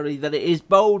and Gary that it is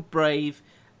bold, brave.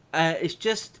 It's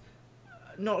just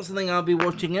not something I'll be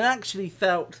watching, and actually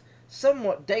felt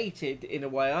somewhat dated in a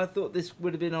way. I thought this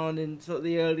would have been on in sort of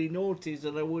the early noughties,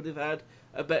 and I would have had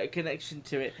a better connection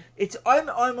to it.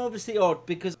 I'm obviously odd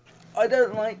because I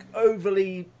don't like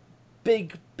overly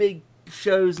big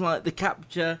shows like The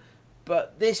Capture,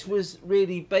 but this was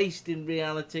really based in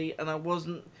reality, and I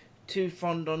wasn't too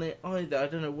fond on it either. I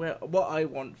don't know what I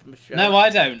want from a show. No, I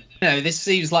don't. This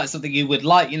seems like something you would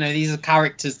like. These are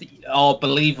characters that are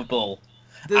believable.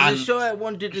 There's a show I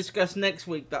want to discuss next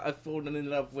week that I've fallen in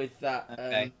love with. That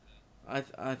I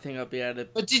think I'll be able to.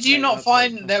 But did you not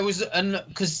find there was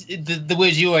because the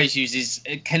word you always use is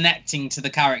connecting to the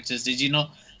characters? Did you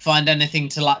not find anything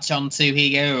to latch onto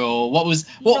here, or what was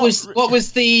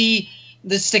the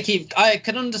sticky? I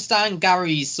can understand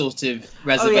Gary's sort of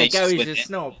reservations. Gary's with a it.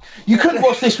 snob. You couldn't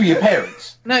watch this with your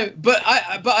parents. No, but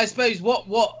I suppose what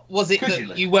was it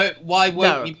that you weren't? Why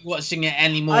weren't you watching it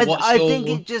anymore? I'm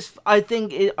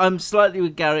slightly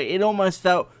with Gary. It almost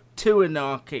felt too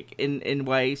anarchic in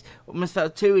ways. Almost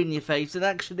felt too in your face. And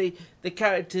actually, the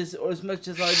characters, or as much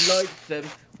as I liked them,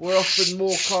 were often more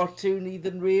cartoony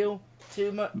than real.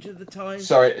 Too much of the time.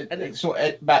 Sorry,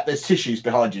 Matt. There's tissues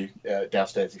behind you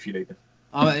downstairs if you need them.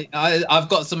 I've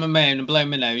got some of my own and blown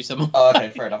my nose. Oh, okay,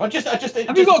 fair enough.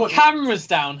 Have you got cameras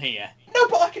down here? No,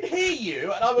 but I can hear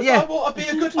you, and I want to be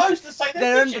a good host and say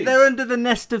they're, under the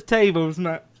nest of tables,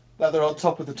 Matt. No, they're on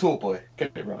top of the tall boy.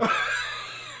 Get it right.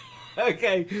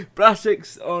 Okay,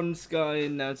 Brassic's on Sky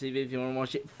and Now TV if you want to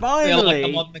watch it. I feel like Finally,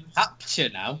 I'm on the capture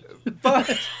now.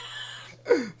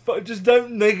 but just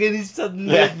don't make any sudden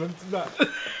movements, Matt.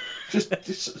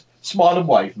 Just smile and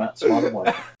wave, Matt. Smile and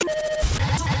wave.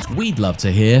 We'd love to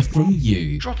hear from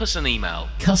you. Drop us an email.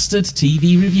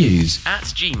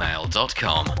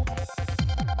 custardtvreviews@gmail.com.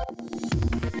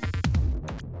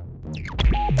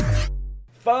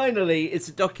 Finally, it's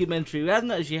a documentary. We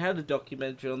haven't actually had a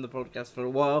documentary on the podcast for a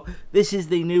while. This is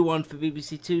the new one for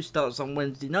BBC Two. Starts on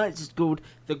Wednesday nights. It's called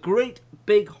The Great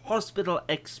Big Hospital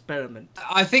Experiment.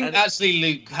 I think actually,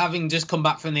 Luke, having just come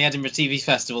back from the Edinburgh TV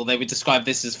Festival, they would describe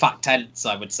this as fact tense,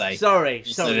 I would say. Sorry,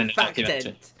 fact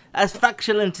tense. As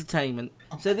factual entertainment.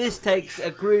 So this takes a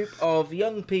group of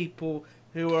young people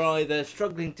who are either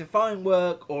struggling to find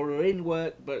work or are in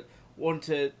work but want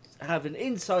to have an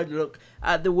inside look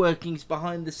at the workings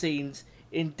behind the scenes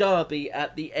in Derby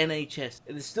at the NHS.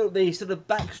 The sort of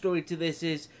backstory to this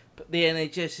is the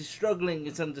NHS is struggling,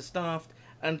 it's understaffed,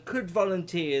 and could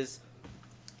volunteers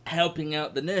helping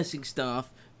out the nursing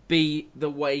staff be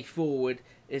the way forward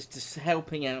as to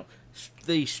helping out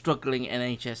the struggling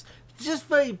NHS? Just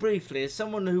very briefly, as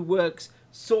someone who works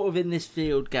sort of in this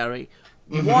field, Gary,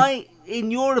 why,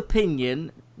 in your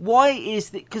opinion, why is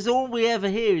it? Because all we ever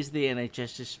hear is the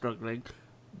NHS is struggling.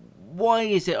 Why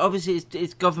is it? Obviously,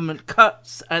 it's government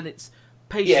cuts and it's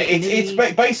patient it's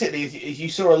basically, as you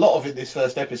saw a lot of in this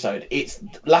first episode, it's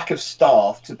lack of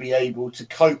staff to be able to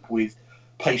cope with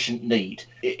patient need.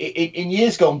 In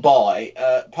years gone by,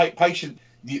 patient,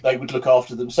 they would look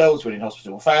after themselves when in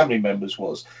hospital, family members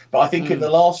was. But I think in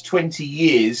the last 20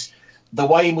 years, the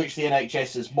way in which the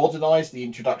NHS has modernised, the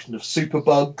introduction of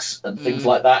superbugs and things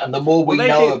like that, and the more we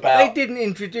know about... They didn't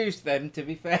introduce them, to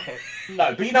be fair.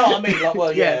 No, but you know what I mean? Like,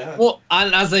 well, yeah. Well,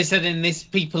 and as they said in this,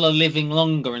 people are living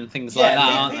longer and things like that,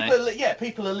 aren't they? Yeah,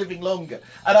 people are living longer.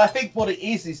 And I think what it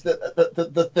is that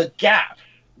the gap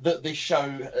that this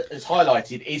show has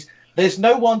highlighted is there's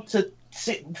no one to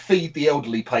sit and feed the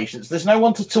elderly patients. There's no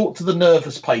one to talk to the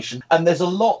nervous patient. And there's a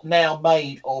lot now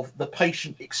made of the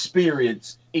patient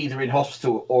experience, either in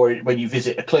hospital or when you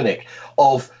visit a clinic,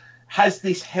 of has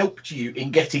this helped you in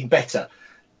getting better?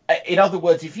 In other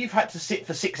words, if you've had to sit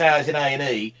for 6 hours in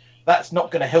A&E, that's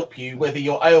not going to help you whether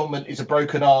your ailment is a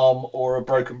broken arm or a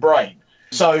broken brain.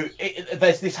 So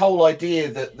there's this whole idea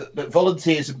that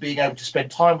volunteers and being able to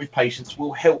spend time with patients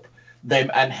will help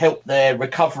them and help their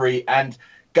recovery and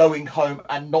going home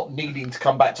and not needing to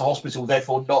come back to hospital,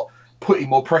 therefore not putting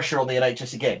more pressure on the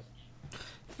NHS again.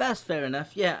 That's fair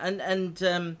enough, yeah.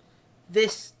 And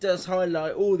this does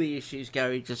highlight all the issues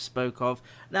Gary just spoke of.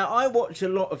 Now, I watch a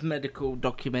lot of medical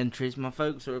documentaries. My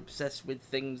folks are obsessed with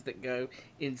things that go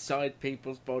inside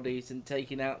people's bodies and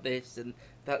taking out this and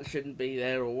that shouldn't be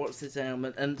there, or what's this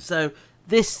ailment. And so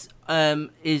this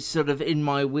is sort of in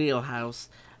my wheelhouse.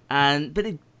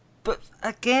 But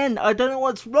again, I don't know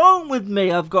what's wrong with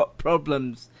me. I've got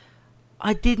problems.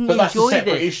 I didn't enjoy this. But that's a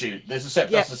separate issue. That's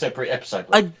a separate episode.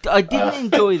 I didn't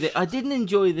enjoy this. I didn't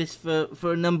enjoy this for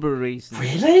a number of reasons.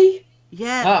 Really?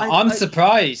 Yeah. I'm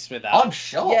surprised with that. I'm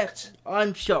shocked. Yeah,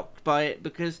 I'm shocked by it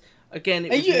because, again,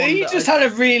 it was you just had a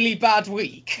really bad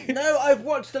week. No, I've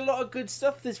watched a lot of good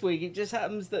stuff this week. It just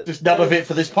happens that just none of it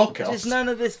for this podcast. Just none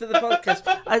of this for the podcast.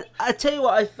 I tell you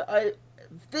what,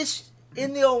 this.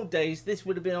 In the old days, this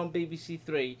would have been on BBC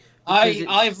Three.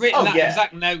 I've written that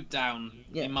exact note down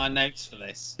in my notes for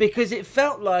this. Because it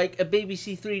felt like a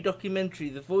BBC Three documentary.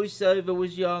 The voiceover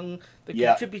was young. The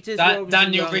contributors were obviously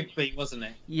Daniel young. Rigby, wasn't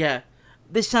it? Yeah.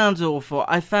 This sounds awful.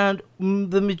 I found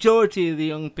the majority of the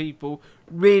young people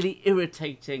really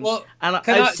irritating. Well, and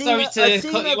I've seen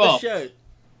the show.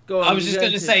 Go on, I was just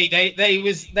going to say,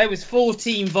 there was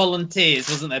 14 volunteers,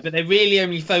 wasn't there? But they really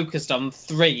only focused on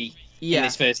 3. In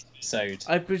this first episode.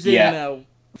 I presume they'll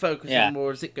focus on more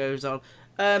as it goes on.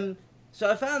 So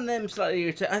I found them slightly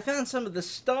irritating. I found some of the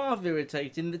staff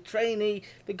irritating. The trainee,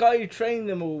 the guy who trained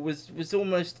them all was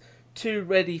almost too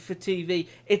ready for TV.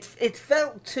 It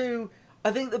felt too... I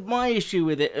think that my issue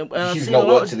with it... You've not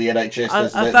worked in the NHS.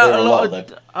 I felt a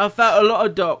lot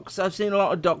of docs. I've seen a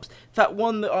lot of docs. In fact,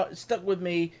 one that stuck with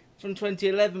me from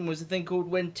 2011 was a thing called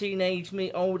When Teenage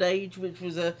Meet Old Age, which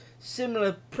was a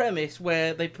similar premise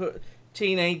where they put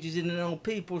teenagers in an old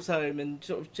people's home and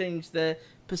sort of changed their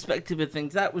perspective of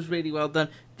things. That was really well done.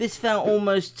 This felt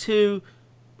almost too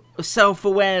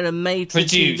self-aware and made for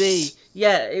TV.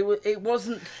 Yeah, it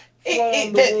wasn't.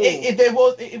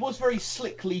 It was very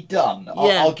slickly done.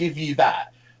 I'll give you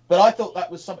that. But I thought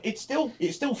that was it still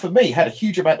for me had a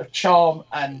huge amount of charm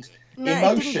and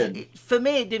emotion. For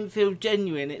me, it didn't feel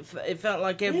genuine. It felt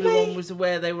like everyone was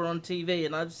aware they were on TV,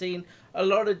 and I've seen a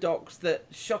lot of docs that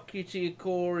shock you to your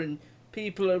core, and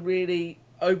people are really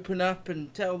open up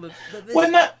and tell that this,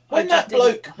 when that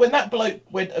bloke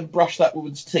went and brushed that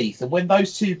woman's teeth, and when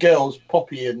those two girls,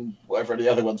 Poppy and whatever the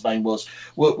other one's name was,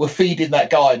 were feeding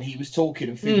that guy, and he was talking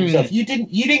and feeding himself, you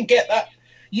didn't get that.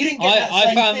 You didn't get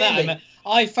that.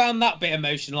 I found that bit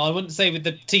emotional. I wouldn't say with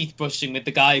the teeth brushing with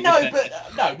the guy. No,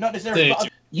 not necessarily.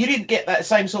 But you didn't get that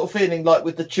same sort of feeling like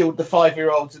with the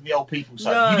 5-year-olds and the old people.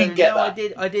 So you didn't get that.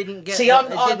 I didn't get. See, that.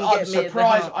 I'm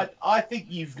surprised. I think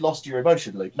you've lost your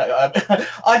emotion, Luke. No,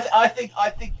 I think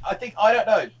I don't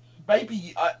know.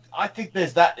 Maybe I think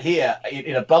there's that here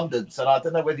in abundance, and I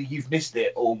don't know whether you've missed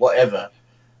it or whatever.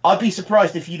 I'd be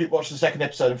surprised if you didn't watch the second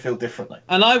episode and feel differently.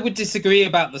 And I would disagree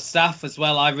about the staff as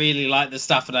well. I really like the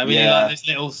staff, and I really like those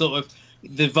little sort of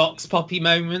the Vox Poppy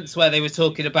moments where they were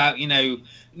talking about,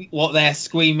 what they're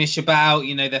squeamish about,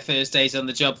 their first days on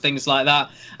the job, things like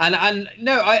that. And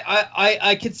no,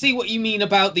 I could see what you mean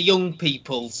about the young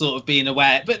people sort of being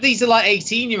aware, but these are like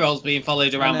 18-year-olds being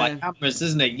followed around by cameras,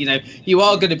 isn't it? You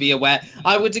are going to be aware.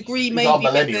 I would agree maybe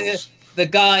with the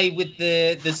guy with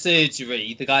the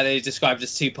surgery, the guy they described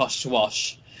as too posh to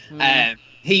wash.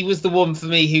 He was the one for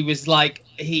me who was like,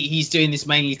 he's doing this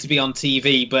mainly to be on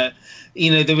TV, but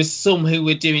there was some who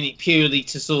were doing it purely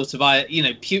to sort of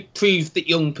prove that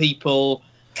young people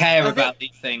care about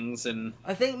these things. And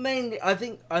I think mainly, I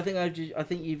think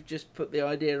you've just put the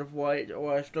idea of why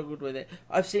I struggled with it.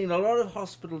 I've seen a lot of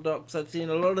hospital docs. I've seen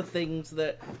a lot of things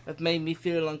that have made me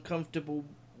feel uncomfortable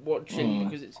watching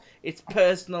because it's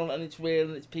personal and it's real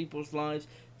and it's people's lives.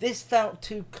 This felt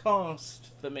too cast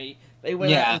for me. They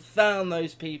went out and found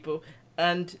those people,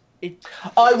 and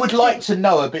I would like to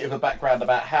know a bit of a background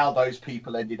about how those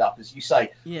people ended up, as you say.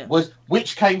 Was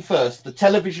which came first, the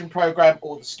television program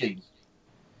or the scheme?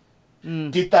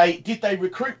 Did they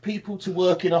recruit people to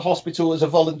work in a hospital as a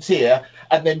volunteer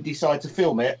and then decide to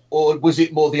film it, or was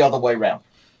it more the other way round?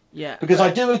 Yeah, because I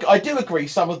do agree.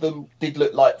 Some of them did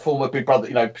look like former Big Brother,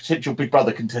 potential Big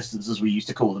Brother contestants, as we used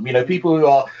to call them. People who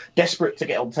are desperate to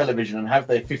get on television and have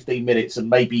their 15 minutes and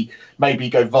maybe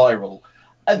go viral.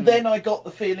 And then I got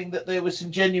the feeling that there were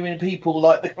some genuine people,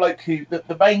 like the bloke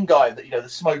the main guy, the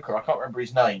smoker. I can't remember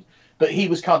his name, but he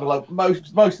was kind of like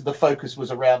most of the focus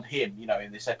was around him,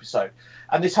 in this episode.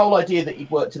 And this whole idea that he'd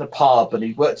worked in a pub and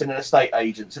he'd worked in an estate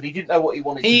agent and he didn't know what he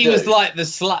wanted to do. He was like the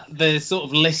sort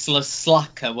of listless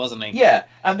slacker, wasn't he? Yeah,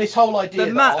 and this whole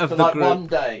idea that after one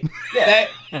day... Yeah.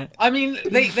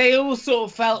 They all sort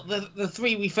of felt, the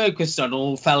three we focused on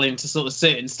all fell into sort of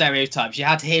certain stereotypes. You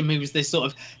had him who was this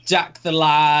sort of Jack the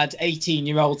lad,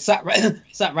 18-year-old, sat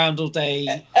round all day.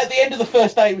 At the end of the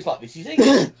first day, he was like, this is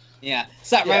England.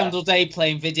 Sat round all day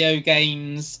playing video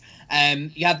games.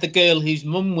 You had the girl whose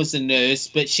mum was a nurse,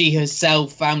 but she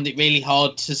herself found it really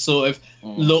hard to sort of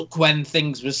look when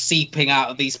things were seeping out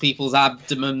of these people's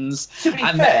abdomens. To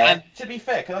be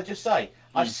fair, can I just say,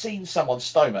 I've seen someone's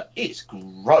stoma. It's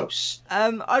gross.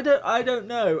 I don't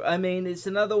know. I mean, it's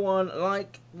another one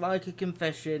like a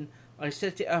confession. I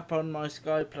set it up on my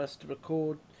Sky Plus to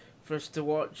record for us to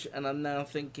watch, and I'm now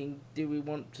thinking, do we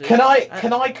want to? Can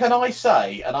I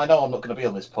say, and I know I'm not going to be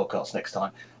on this podcast next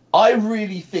time, I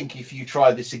really think if you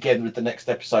try this again with the next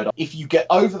episode, if you get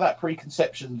over that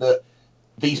preconception that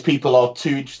these people are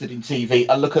too interested in TV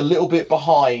and look a little bit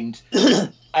behind,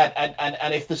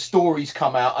 and if the stories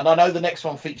come out, and I know the next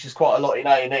one features quite a lot in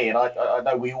A&E, and I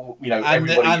know we all,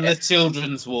 everybody... And the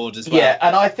children's ward as well. Yeah,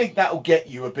 and I think that will get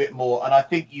you a bit more, and I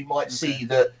think you might see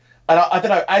that... And I don't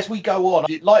know, as we go on,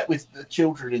 like with the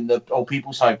children in the old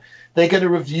people's home, they're going to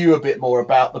review a bit more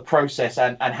about the process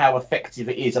and how effective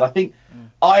it is. And I think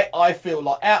I feel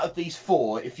like out of these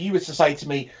four, if you were to say to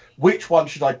me, which one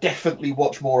should I definitely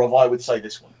watch more of, I would say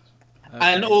this one.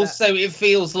 And also it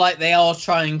feels like they are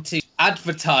trying to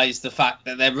advertise the fact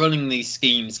that they're running these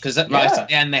schemes, because right at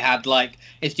the end they had, like,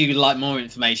 if you would like more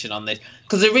information on this.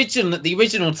 Because the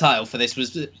original title for this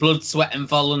was Blood, Sweat and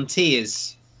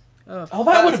Volunteers. Oh,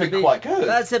 that would have been quite good.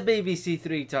 That's a BBC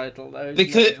Three title, though.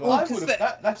 Because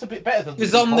that's a bit better than.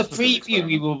 Because on the preview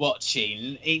we were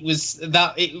watching, it was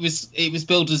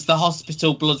billed as the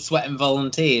Hospital Blood, Sweat and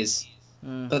Volunteers,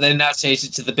 but they now changed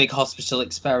it to the Big Hospital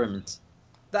Experiment.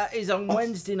 That is on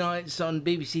Wednesday nights on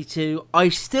BBC Two. I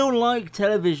still like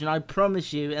television, I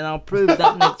promise you, and I'll prove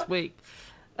that next week.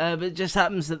 But it just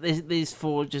happens that these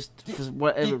four, just for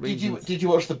whatever reason. Did you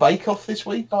watch the Bake Off this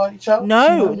week by any chance?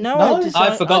 No.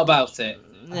 I forgot about it.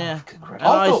 Yeah,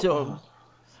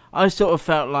 I sort of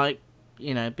felt like,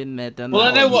 been there, done that. Well,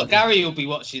 I know what Gary will be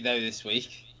watching though this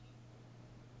week.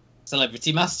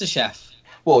 Celebrity MasterChef.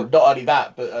 Well, not only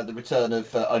that, but the return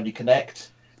of Only Connect,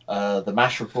 the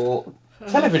MASH report.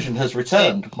 Television has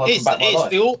returned. Welcome back, my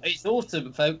life. It's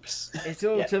autumn, folks. It's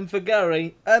autumn for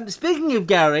Gary. Speaking of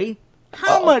Gary,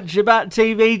 how much about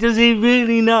TV does he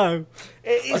really know?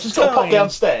 I just got to pop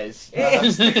downstairs.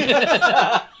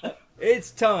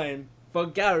 It's time for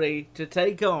Gary to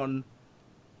take on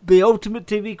the ultimate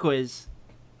TV quiz,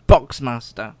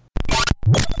 Boxmaster.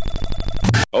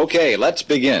 Okay, let's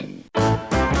begin.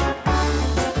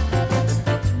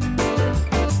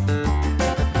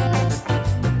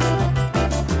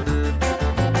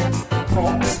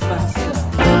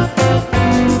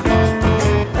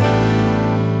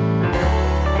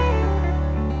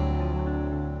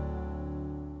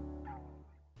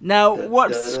 Now,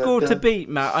 what's the score to beat,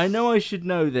 Matt? I know I should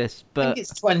know this, but... I think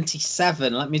it's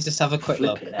 27. Let me just have a quick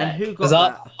look. And who got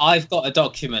that? I've got a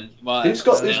document. Who's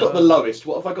got the lowest?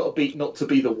 What have I got to beat not to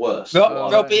be the worst?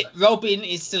 Robin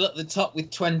is still at the top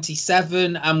with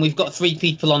 27, and we've got 3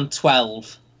 people on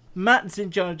 12. Matt's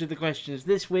in charge of the questions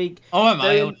this week. Oh, am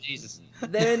I? Oh, Jesus.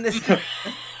 They're in this...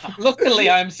 Luckily,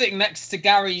 I'm sitting next to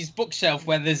Gary's bookshelf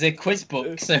where there's a quiz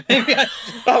book. So maybe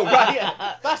Oh, right,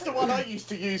 yeah. That's the one I used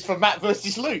to use for Matt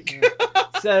versus Luke.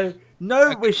 So,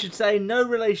 we should say no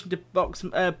relation to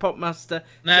Popmaster,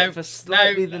 except for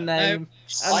slightly the name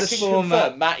and I the can format.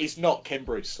 confirm Matt is not Ken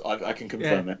Bruce. I can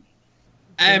confirm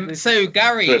it. So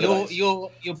Gary,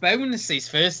 your bonuses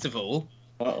first of all.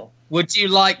 Uh-oh. Would you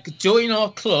like join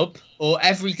our club or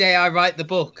every day I write the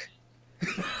book?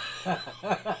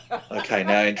 Okay,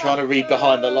 now in trying to read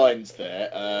behind the lines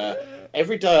there,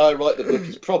 every day I write the book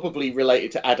is probably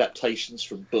related to adaptations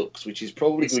from books, which is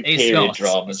probably with period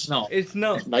dramas. It's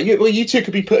not. No, you two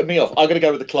could be putting me off. I'm going to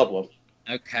go with the club one.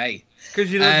 Okay.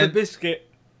 Because you love the biscuit.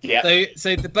 Yeah.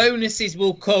 So the bonuses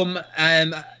will come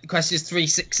questions 3,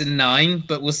 6, and 9,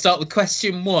 but we'll start with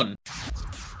question 1.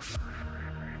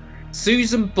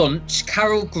 Susan Bunch,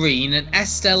 Carol Green, and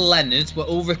Estelle Leonard were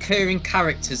all recurring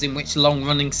characters in which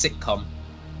long-running sitcom?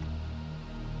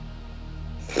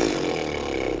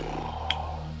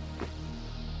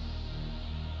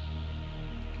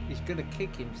 He's gonna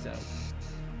kick himself.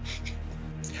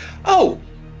 Oh,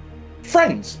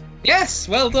 Friends. Yes,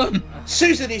 well done.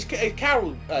 Susan is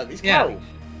Carol. It's Carol.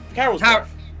 Carol's wife.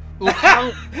 Well,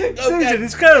 Carol. Susan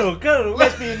is Carol.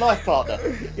 Lesbian life partner.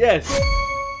 Yes.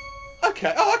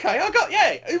 Okay. Oh, okay. I got.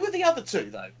 Yeah. Who were the other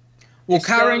two though? Well,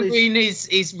 Karen Green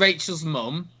is Rachel's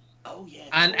mum. Oh yeah.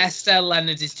 And Estelle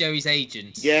Leonard is Joey's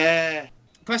agent. Yeah.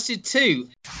 Question 2.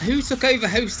 Who took over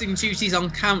hosting duties on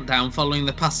Countdown following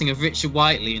the passing of Richard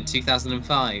Whiteley in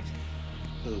 2005?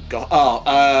 Oh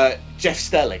God. Jeff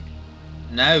Stelling.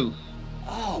 No.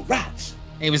 Oh, rats.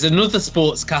 It was another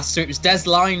sportscaster. It was Des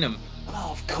Lynam.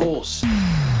 Oh, of course.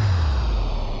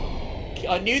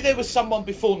 I knew there was someone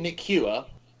before Nick Hewer.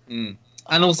 And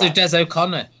also Des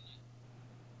O'Connor.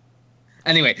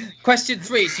 Anyway, question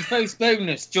 3. It's your first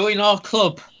bonus. Join our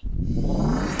club.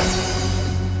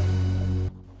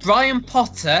 Brian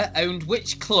Potter owned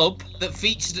which club that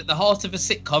featured at the heart of a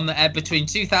sitcom that aired between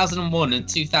 2001 and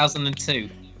 2002?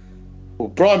 Well,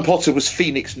 Brian Potter was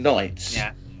Phoenix Knights.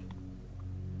 Yeah.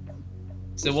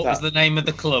 So what was the name of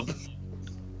the club?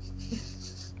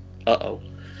 Uh-oh.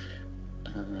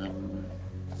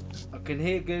 I can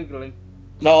hear Googling.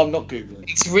 No, I'm not Googling.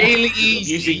 It's really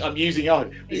easy. I'm using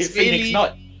Is it Phoenix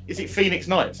Knights? Is it Phenix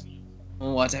Knights?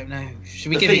 Oh, I don't know. Should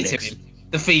we give it to him?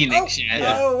 The Phoenix,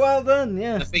 yeah. Oh, well done,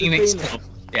 yeah. The Phoenix Club,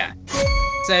 yeah.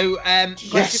 So,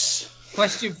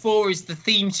 question 4 is the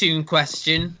theme tune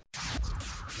question.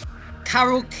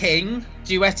 Carole King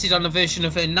duetted on a version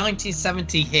of her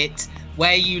 1970 hit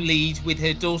Where You Lead with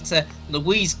her daughter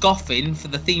Louise Goffin for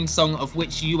the theme song of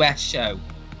which US show?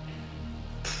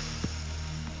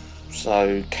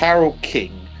 So, Carole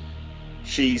King,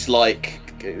 she's like,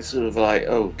 sort of like,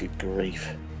 oh, good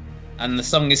grief. And the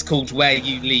song is called Where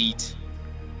You Lead.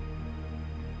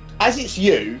 As it's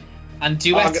you, and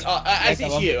duet. I'm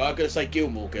going to say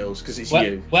Gilmore Girls because it's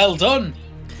you. Well done.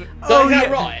 Oh, is that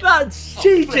yeah, right? That's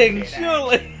cheating,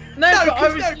 surely. No, but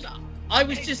I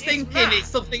was just thinking it's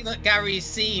something that Gary's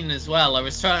seen as well. I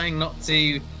was trying not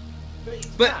to.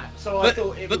 But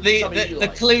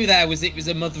the clue there was it was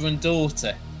a mother and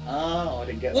daughter. Oh, I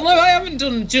didn't get that. Well, no, I haven't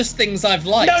done just things I've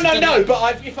liked. No,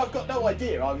 but if I've got no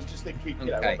idea, I was just thinking,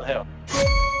 you know, what the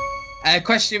hell.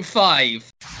 Question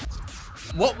 5.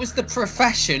 What was the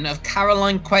profession of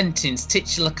Caroline Quentin's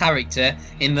titular character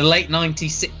in the late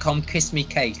 90s sitcom Kiss Me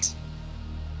Kate?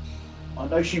 I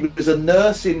know she was a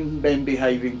nurse in Men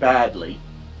Behaving Badly.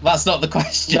 That's not the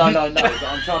question. No, but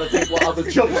I'm trying to think what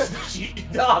other jobs she'd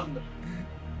done.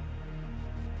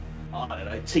 I don't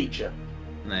know, teacher.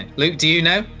 No. Luke, do you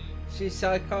know? She's a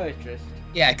psychiatrist.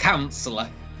 Yeah, counsellor.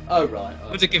 Oh, right.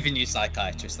 Would have given you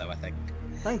psychiatrist, though, I think.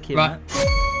 Thank you, Right. Matt.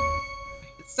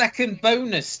 Second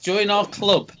bonus, join our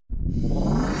club.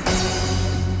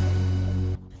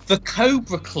 The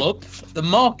Cobra Club, the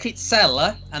Market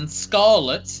Cellar, and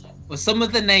Scarlet were some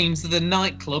of the names of the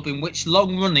nightclub in which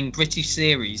long-running British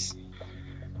series?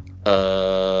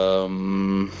 I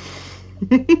mean,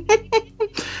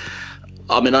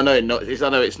 I know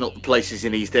it's not the places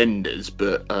in EastEnders,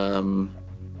 but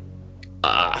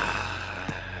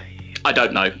I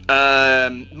don't know.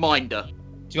 Minder.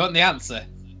 Do you want the answer?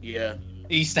 Yeah.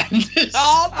 EastEnders.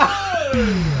 Oh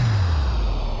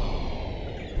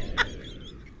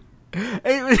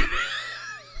It was...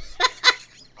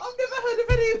 I've never heard of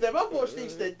any of them. I've watched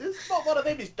EastEnders. Not one of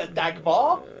them is the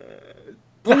Dagmar.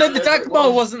 Well, no, the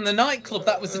Dagmar wasn't the nightclub.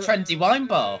 That was the trendy wine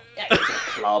bar. Yeah, it's a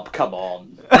club. Come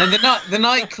on. And the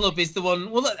nightclub is the one.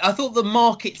 Well, I thought the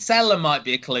Market Cellar might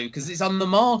be a clue because it's on the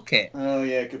market. Oh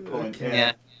yeah, good point. Okay.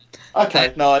 Yeah.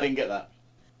 Okay, no, I didn't get that.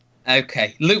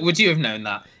 Okay, Luke, would you have known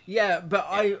that? Yeah, but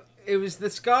it was the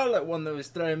Scarlet one that was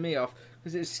throwing me off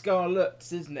because it's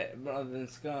Scarlets, isn't it, rather than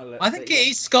Scarlet? I think it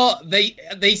is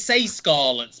They say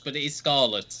Scarlets, but it is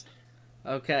Scarlet.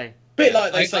 Okay. Bit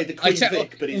like they say the Queen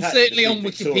Vic, but it's certainly on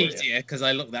Victoria. Wikipedia because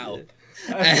I looked that up.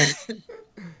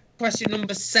 Question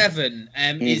number 7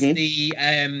 is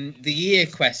the year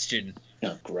question.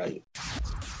 Oh, great.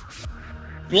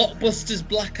 Blockbuster's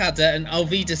Blackadder and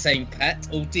Alvida Same Pet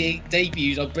all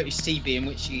debuted on British TV in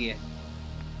which year?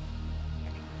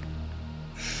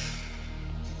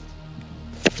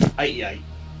 88.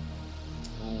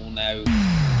 Oh no.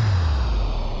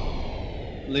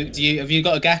 Luke, have you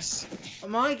got a guess?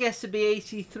 My guess would be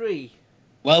 83.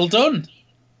 Well done.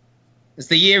 It's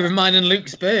the year of mine and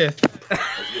Luke's birth.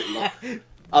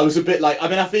 I was a bit like, I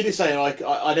mean, I feel the same.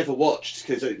 I never watched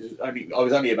because I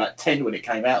was only about 10 when it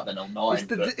came out, then on 9.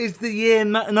 It's the year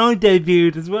Matt and I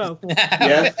debuted as well.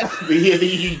 Yeah, the year that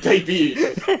you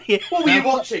debuted. Yeah. What were you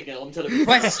watching on television?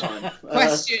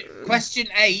 Question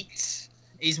 8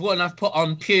 is one I've put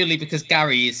on purely because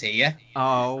Gary is here.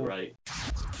 Oh. Right.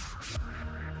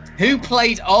 Who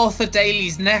played Arthur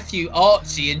Daly's nephew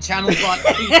Archie in Channel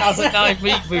 5 2009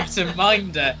 reboot of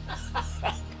Minder?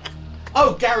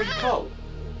 Oh, Gary Cole.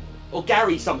 Or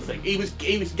Gary something. His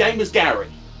name was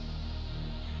Gary.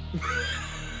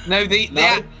 No, the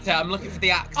actor. I'm looking for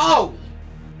the actor. Oh!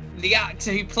 The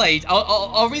actor who played...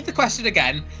 I'll read the question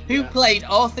again. Who played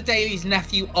Arthur Daly's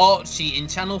nephew Archie in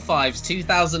Channel 5's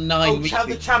 2009 reboot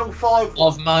the Channel 5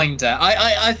 of Minder?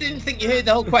 I didn't think you heard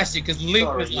the whole question because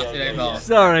Luke was laughing over.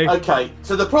 Sorry. Okay,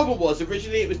 so the problem was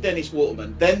originally it was Dennis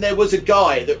Waterman. Then there was a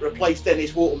guy that replaced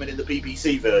Dennis Waterman in the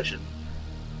BBC version.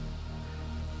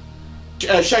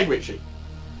 Shane Ritchie.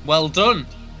 Well done.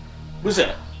 Was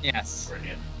it? Yes.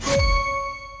 Brilliant.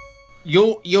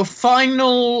 Your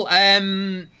final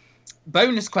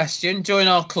bonus question. Join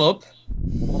our club.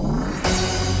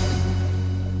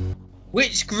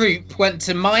 Which group went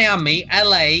to Miami,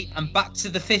 LA, and back to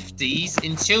the 50s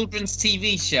in children's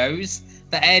TV shows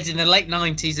that aired in the late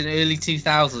 90s and early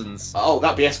 2000s? Oh,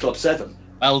 that'd be S Club 7.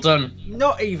 Well done.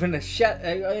 Not even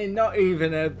not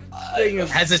even a thing of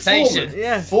hesitation.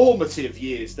 Formative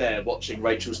years there, watching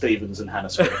Rachel Stevens and Hannah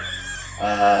Smith.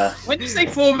 When you say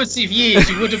formative years,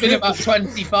 you would have been about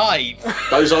 25.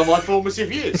 Those are my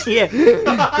formative years. Yeah,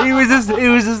 he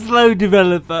was a slow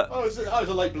developer. I was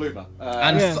a late bloomer.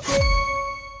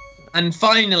 And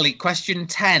finally, question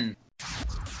 10.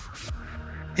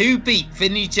 Who beat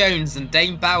Vinnie Jones and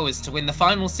Dane Bowers to win the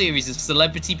final series of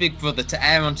Celebrity Big Brother to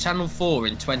air on Channel 4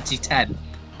 in 2010?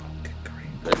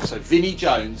 So Vinnie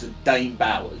Jones and Dane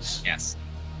Bowers. Yes.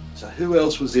 So who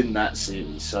else was in that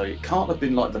series? So it can't have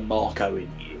been like the Mark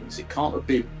Owen years. It can't have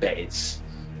been Bez.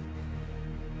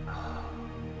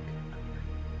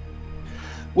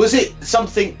 Was it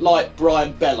something like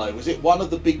Brian Bellow? Was it one of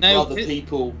the Big Brother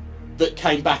people that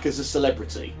came back as a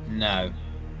celebrity? No.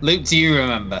 Luke, do you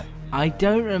remember? I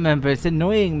don't remember. It's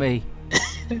annoying me.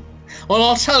 Well,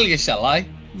 I'll tell you, shall I?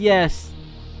 Yes.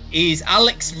 Is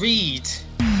Alex Reid.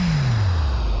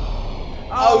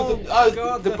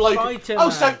 The bloke. fighter Oh,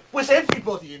 man. so was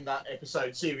everybody in that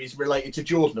episode series related to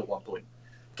Jordan at one point?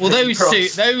 Well, those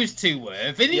two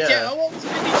were. Vinnie Jones. What was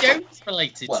Vinnie Jones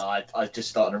related? Well, I just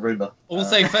started a rumour.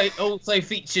 Also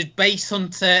featured Bass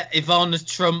Hunter, Ivana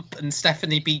Trump, and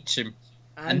Stephanie Beecham.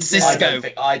 And Cisco.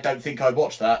 I don't think I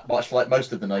watched that, much like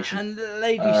most of the nation. And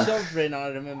Lady Sovereign, I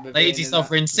remember. Lady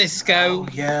Sovereign, Cisco. Oh,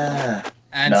 yeah.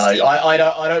 And no, I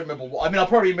don't remember. I mean, I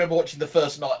probably remember watching the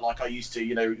first night like I used to,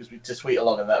 to tweet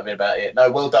along, and that'd be about it.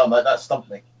 No, well done, mate. That stumped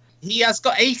me. He has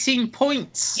got 18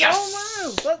 points. Yes! Oh,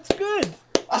 wow. That's good.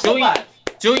 That's not bad.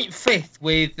 joint fifth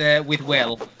with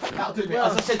Will. That'll do me.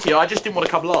 As I said to you, I just didn't want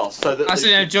to come last. So that I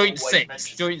said no, joint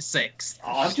sixth. Joint sixth.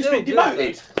 Oh, I've just been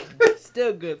demoted.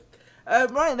 Still good.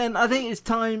 Right then, I think it's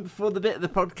time for the bit of the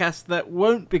podcast that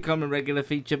won't become a regular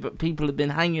feature, but people have been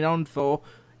hanging on for.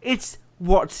 It's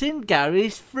What's in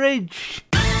Gary's Fridge.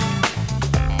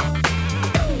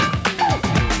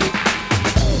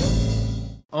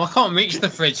 Oh, I can't reach the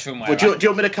fridge from where. Well, do you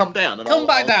want me to come down? And Come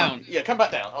back down. Yeah, come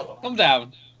back down. Hold on. Come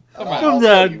down. Come I'll down.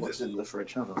 tell you what's in the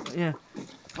fridge. Hold on. Yeah.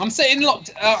 I'm sitting locked.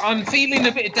 I'm feeling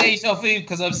a bit of deja vu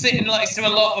because I'm sitting next to a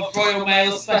lot of Royal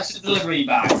Mail special delivery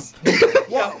bags.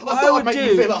 What I would make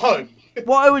you feel at home.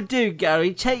 What I would do,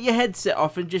 Gary, take your headset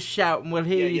off and just shout, and we'll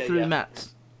hear you through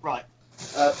Matt's. Right.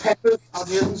 Peppers,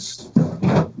 onions,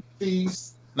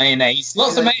 cheese, Mayonnaise.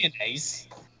 Lots of mayonnaise.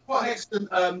 quite excellent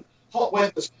hot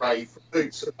weather spray for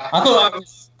boots. I thought that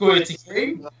was squirty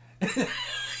cream.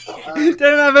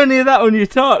 Don't have any of that on your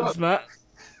tarts, Matt.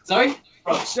 Sorry?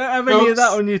 Don't have any of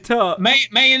that on your tart.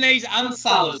 Mayonnaise and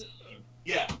salad.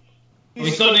 Yeah.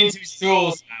 He's gone into his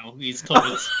drawers now. He's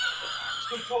covered.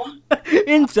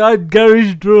 Inside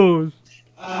Gary's drawers.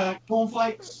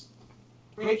 Cornflakes,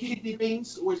 red kidney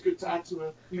beans, always good to add to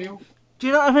a meal. Do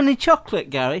you not have any chocolate,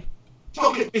 Gary?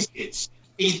 Chocolate biscuits.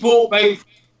 He's bought both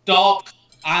dark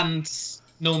and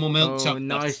normal milk chocolate.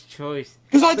 Nice choice.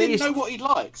 Because I didn't know what he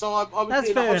liked, so I was That's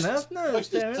being fair honest, enough. No, that's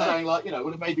fair saying enough. like,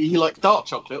 well, maybe he likes dark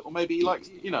chocolate, or maybe he likes,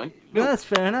 No, that's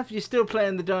fair enough. You're still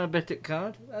playing the diabetic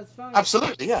card. That's fine.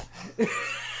 Absolutely, yeah.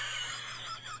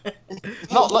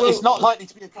 It's not likely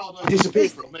to be a card I disappear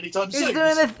from anytime soon.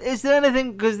 Is there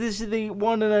anything, because this is the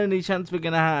one and only chance we're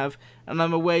going to have, and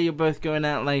I'm aware you're both going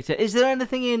out later, is there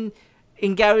anything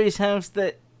in Gary's house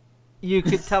that you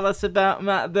could tell us about,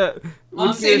 Matt, that...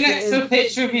 I'm sitting next to a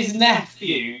picture of his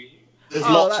nephew. There's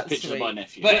lots of pictures of my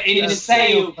nephew. But in a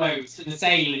sailboat, in a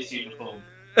sailor's uniform.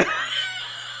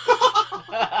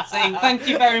 Saying, thank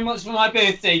you very much for my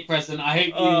birthday present. I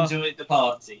hope you enjoyed the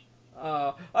party.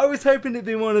 I was hoping it'd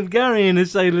be one of Gary in a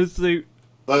sailor suit.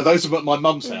 Well, those are at my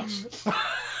mum's house.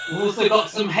 We've also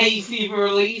got some hay fever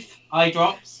relief, eye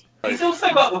drops. He's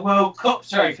also got the World Cup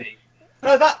trophy.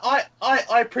 No, that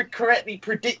I correctly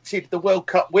predicted the World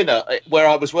Cup winner where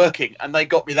I was working, and they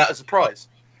got me that as a prize.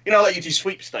 You know, like you do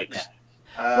sweepstakes.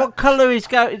 Yeah. What colour is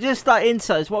Gary? Just like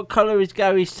insights, what colour is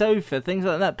Gary's sofa? Things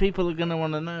like that. People are going to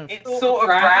want to know. It's sort of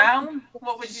brown.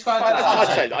 What would you describe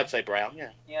that? I'd say brown.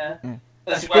 Yeah. Yeah.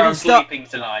 That's where I'm sleeping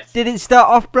tonight. Did it start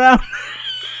off brown?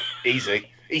 Easy.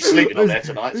 He's sleeping on there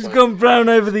tonight. It's gone brown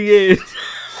over the years.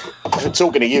 I'm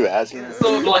talking to you, Az. It's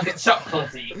sort of like a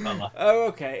chocolatey colour. Oh,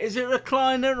 okay. Is it a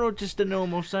recliner or just a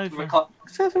normal sofa?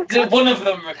 One of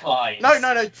them reclines. No.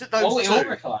 Those all two.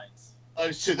 reclines.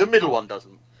 Those two. The middle one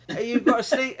doesn't. Are you got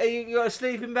a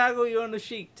sleeping bag, or you're on a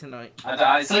sheet tonight?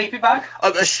 A sleeping bag?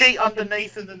 A sheet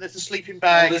underneath, and then there's a sleeping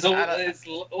bag. There's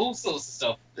all sorts of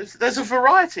stuff. There's a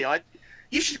variety.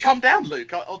 You should come down,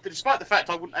 Luke. Despite the fact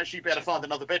I wouldn't actually be able to find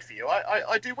another bed for you,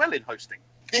 I do well in hosting.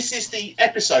 This is the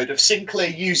episode of Sinclair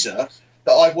User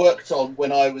that I worked on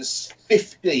when I was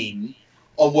 15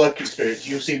 on Work Experience.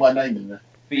 You'll see my name in there.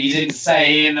 But you didn't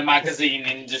say in the magazine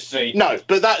industry. No,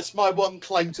 but that's my one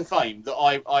claim to fame, that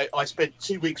I spent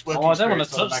 2 weeks working. I don't want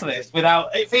to touch this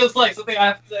without... It feels like something I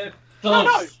have to...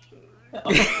 No.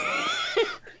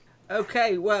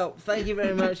 Okay, well, thank you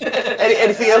very much.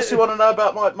 Anything else you want to know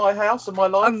about my house and my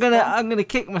life? I'm gonna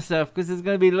kick myself because there's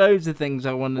gonna be loads of things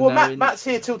I want to know. Well, Matt's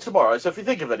here till tomorrow, so if you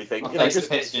think of anything,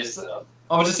 pictures.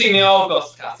 I've just seen the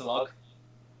Argos catalogue.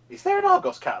 Is there an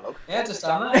Argos catalogue? Yeah, just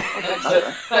down there.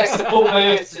 Next to Paul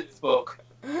Merton's book.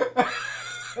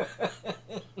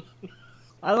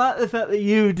 I like the fact that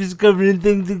you were discovering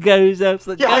things in Gary's house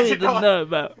that Gary didn't know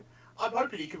about. I'm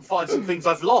hoping you can find some things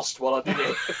I've lost while I've been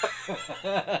here.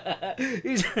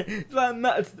 It's like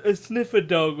Matt's a sniffer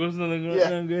dog or something.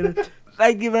 Yeah.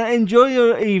 Thank you, Matt. Enjoy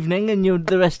your evening and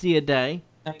the rest of your day.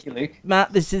 Thank you, Luke.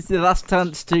 Matt, this is the last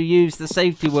chance to use the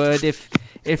safety word if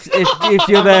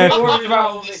you're there. I'm worried about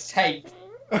all this tape.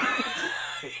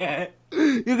 Yeah.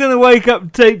 You're gonna wake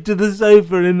up taped to the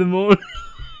sofa in the morning.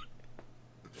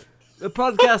 The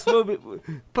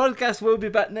podcast will be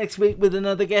back next week with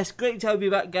another guest. Great to have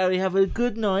you back, Gary. Have a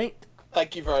good night.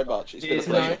 Thank you very much. It's been a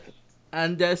pleasure.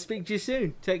 And speak to you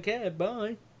soon. Take care.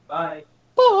 Bye. Bye.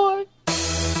 Bye.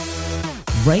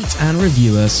 Rate and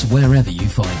review us wherever you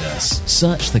find us.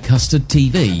 Search The Custard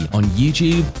TV on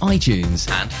YouTube, iTunes,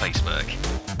 and Facebook.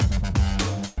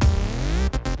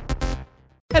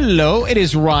 Hello, it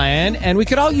is Ryan, and we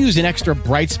could all use an extra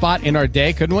bright spot in our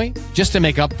day, couldn't we? Just to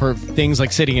make up for things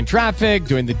like sitting in traffic,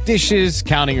 doing the dishes,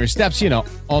 counting your steps,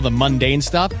 all the mundane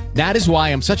stuff. That is why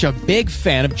I'm such a big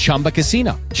fan of Chumba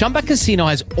Casino. Chumba Casino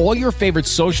has all your favorite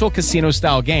social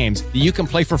casino-style games that you can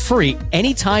play for free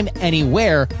anytime,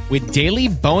 anywhere with daily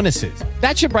bonuses.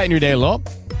 That should brighten your day a little.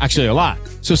 Actually, a lot.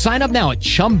 So sign up now at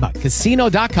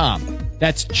ChumbaCasino.com.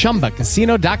 That's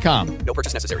ChumbaCasino.com. No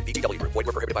purchase necessary. VGW Group. Void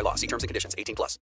where prohibited by law. See terms and conditions. 18+.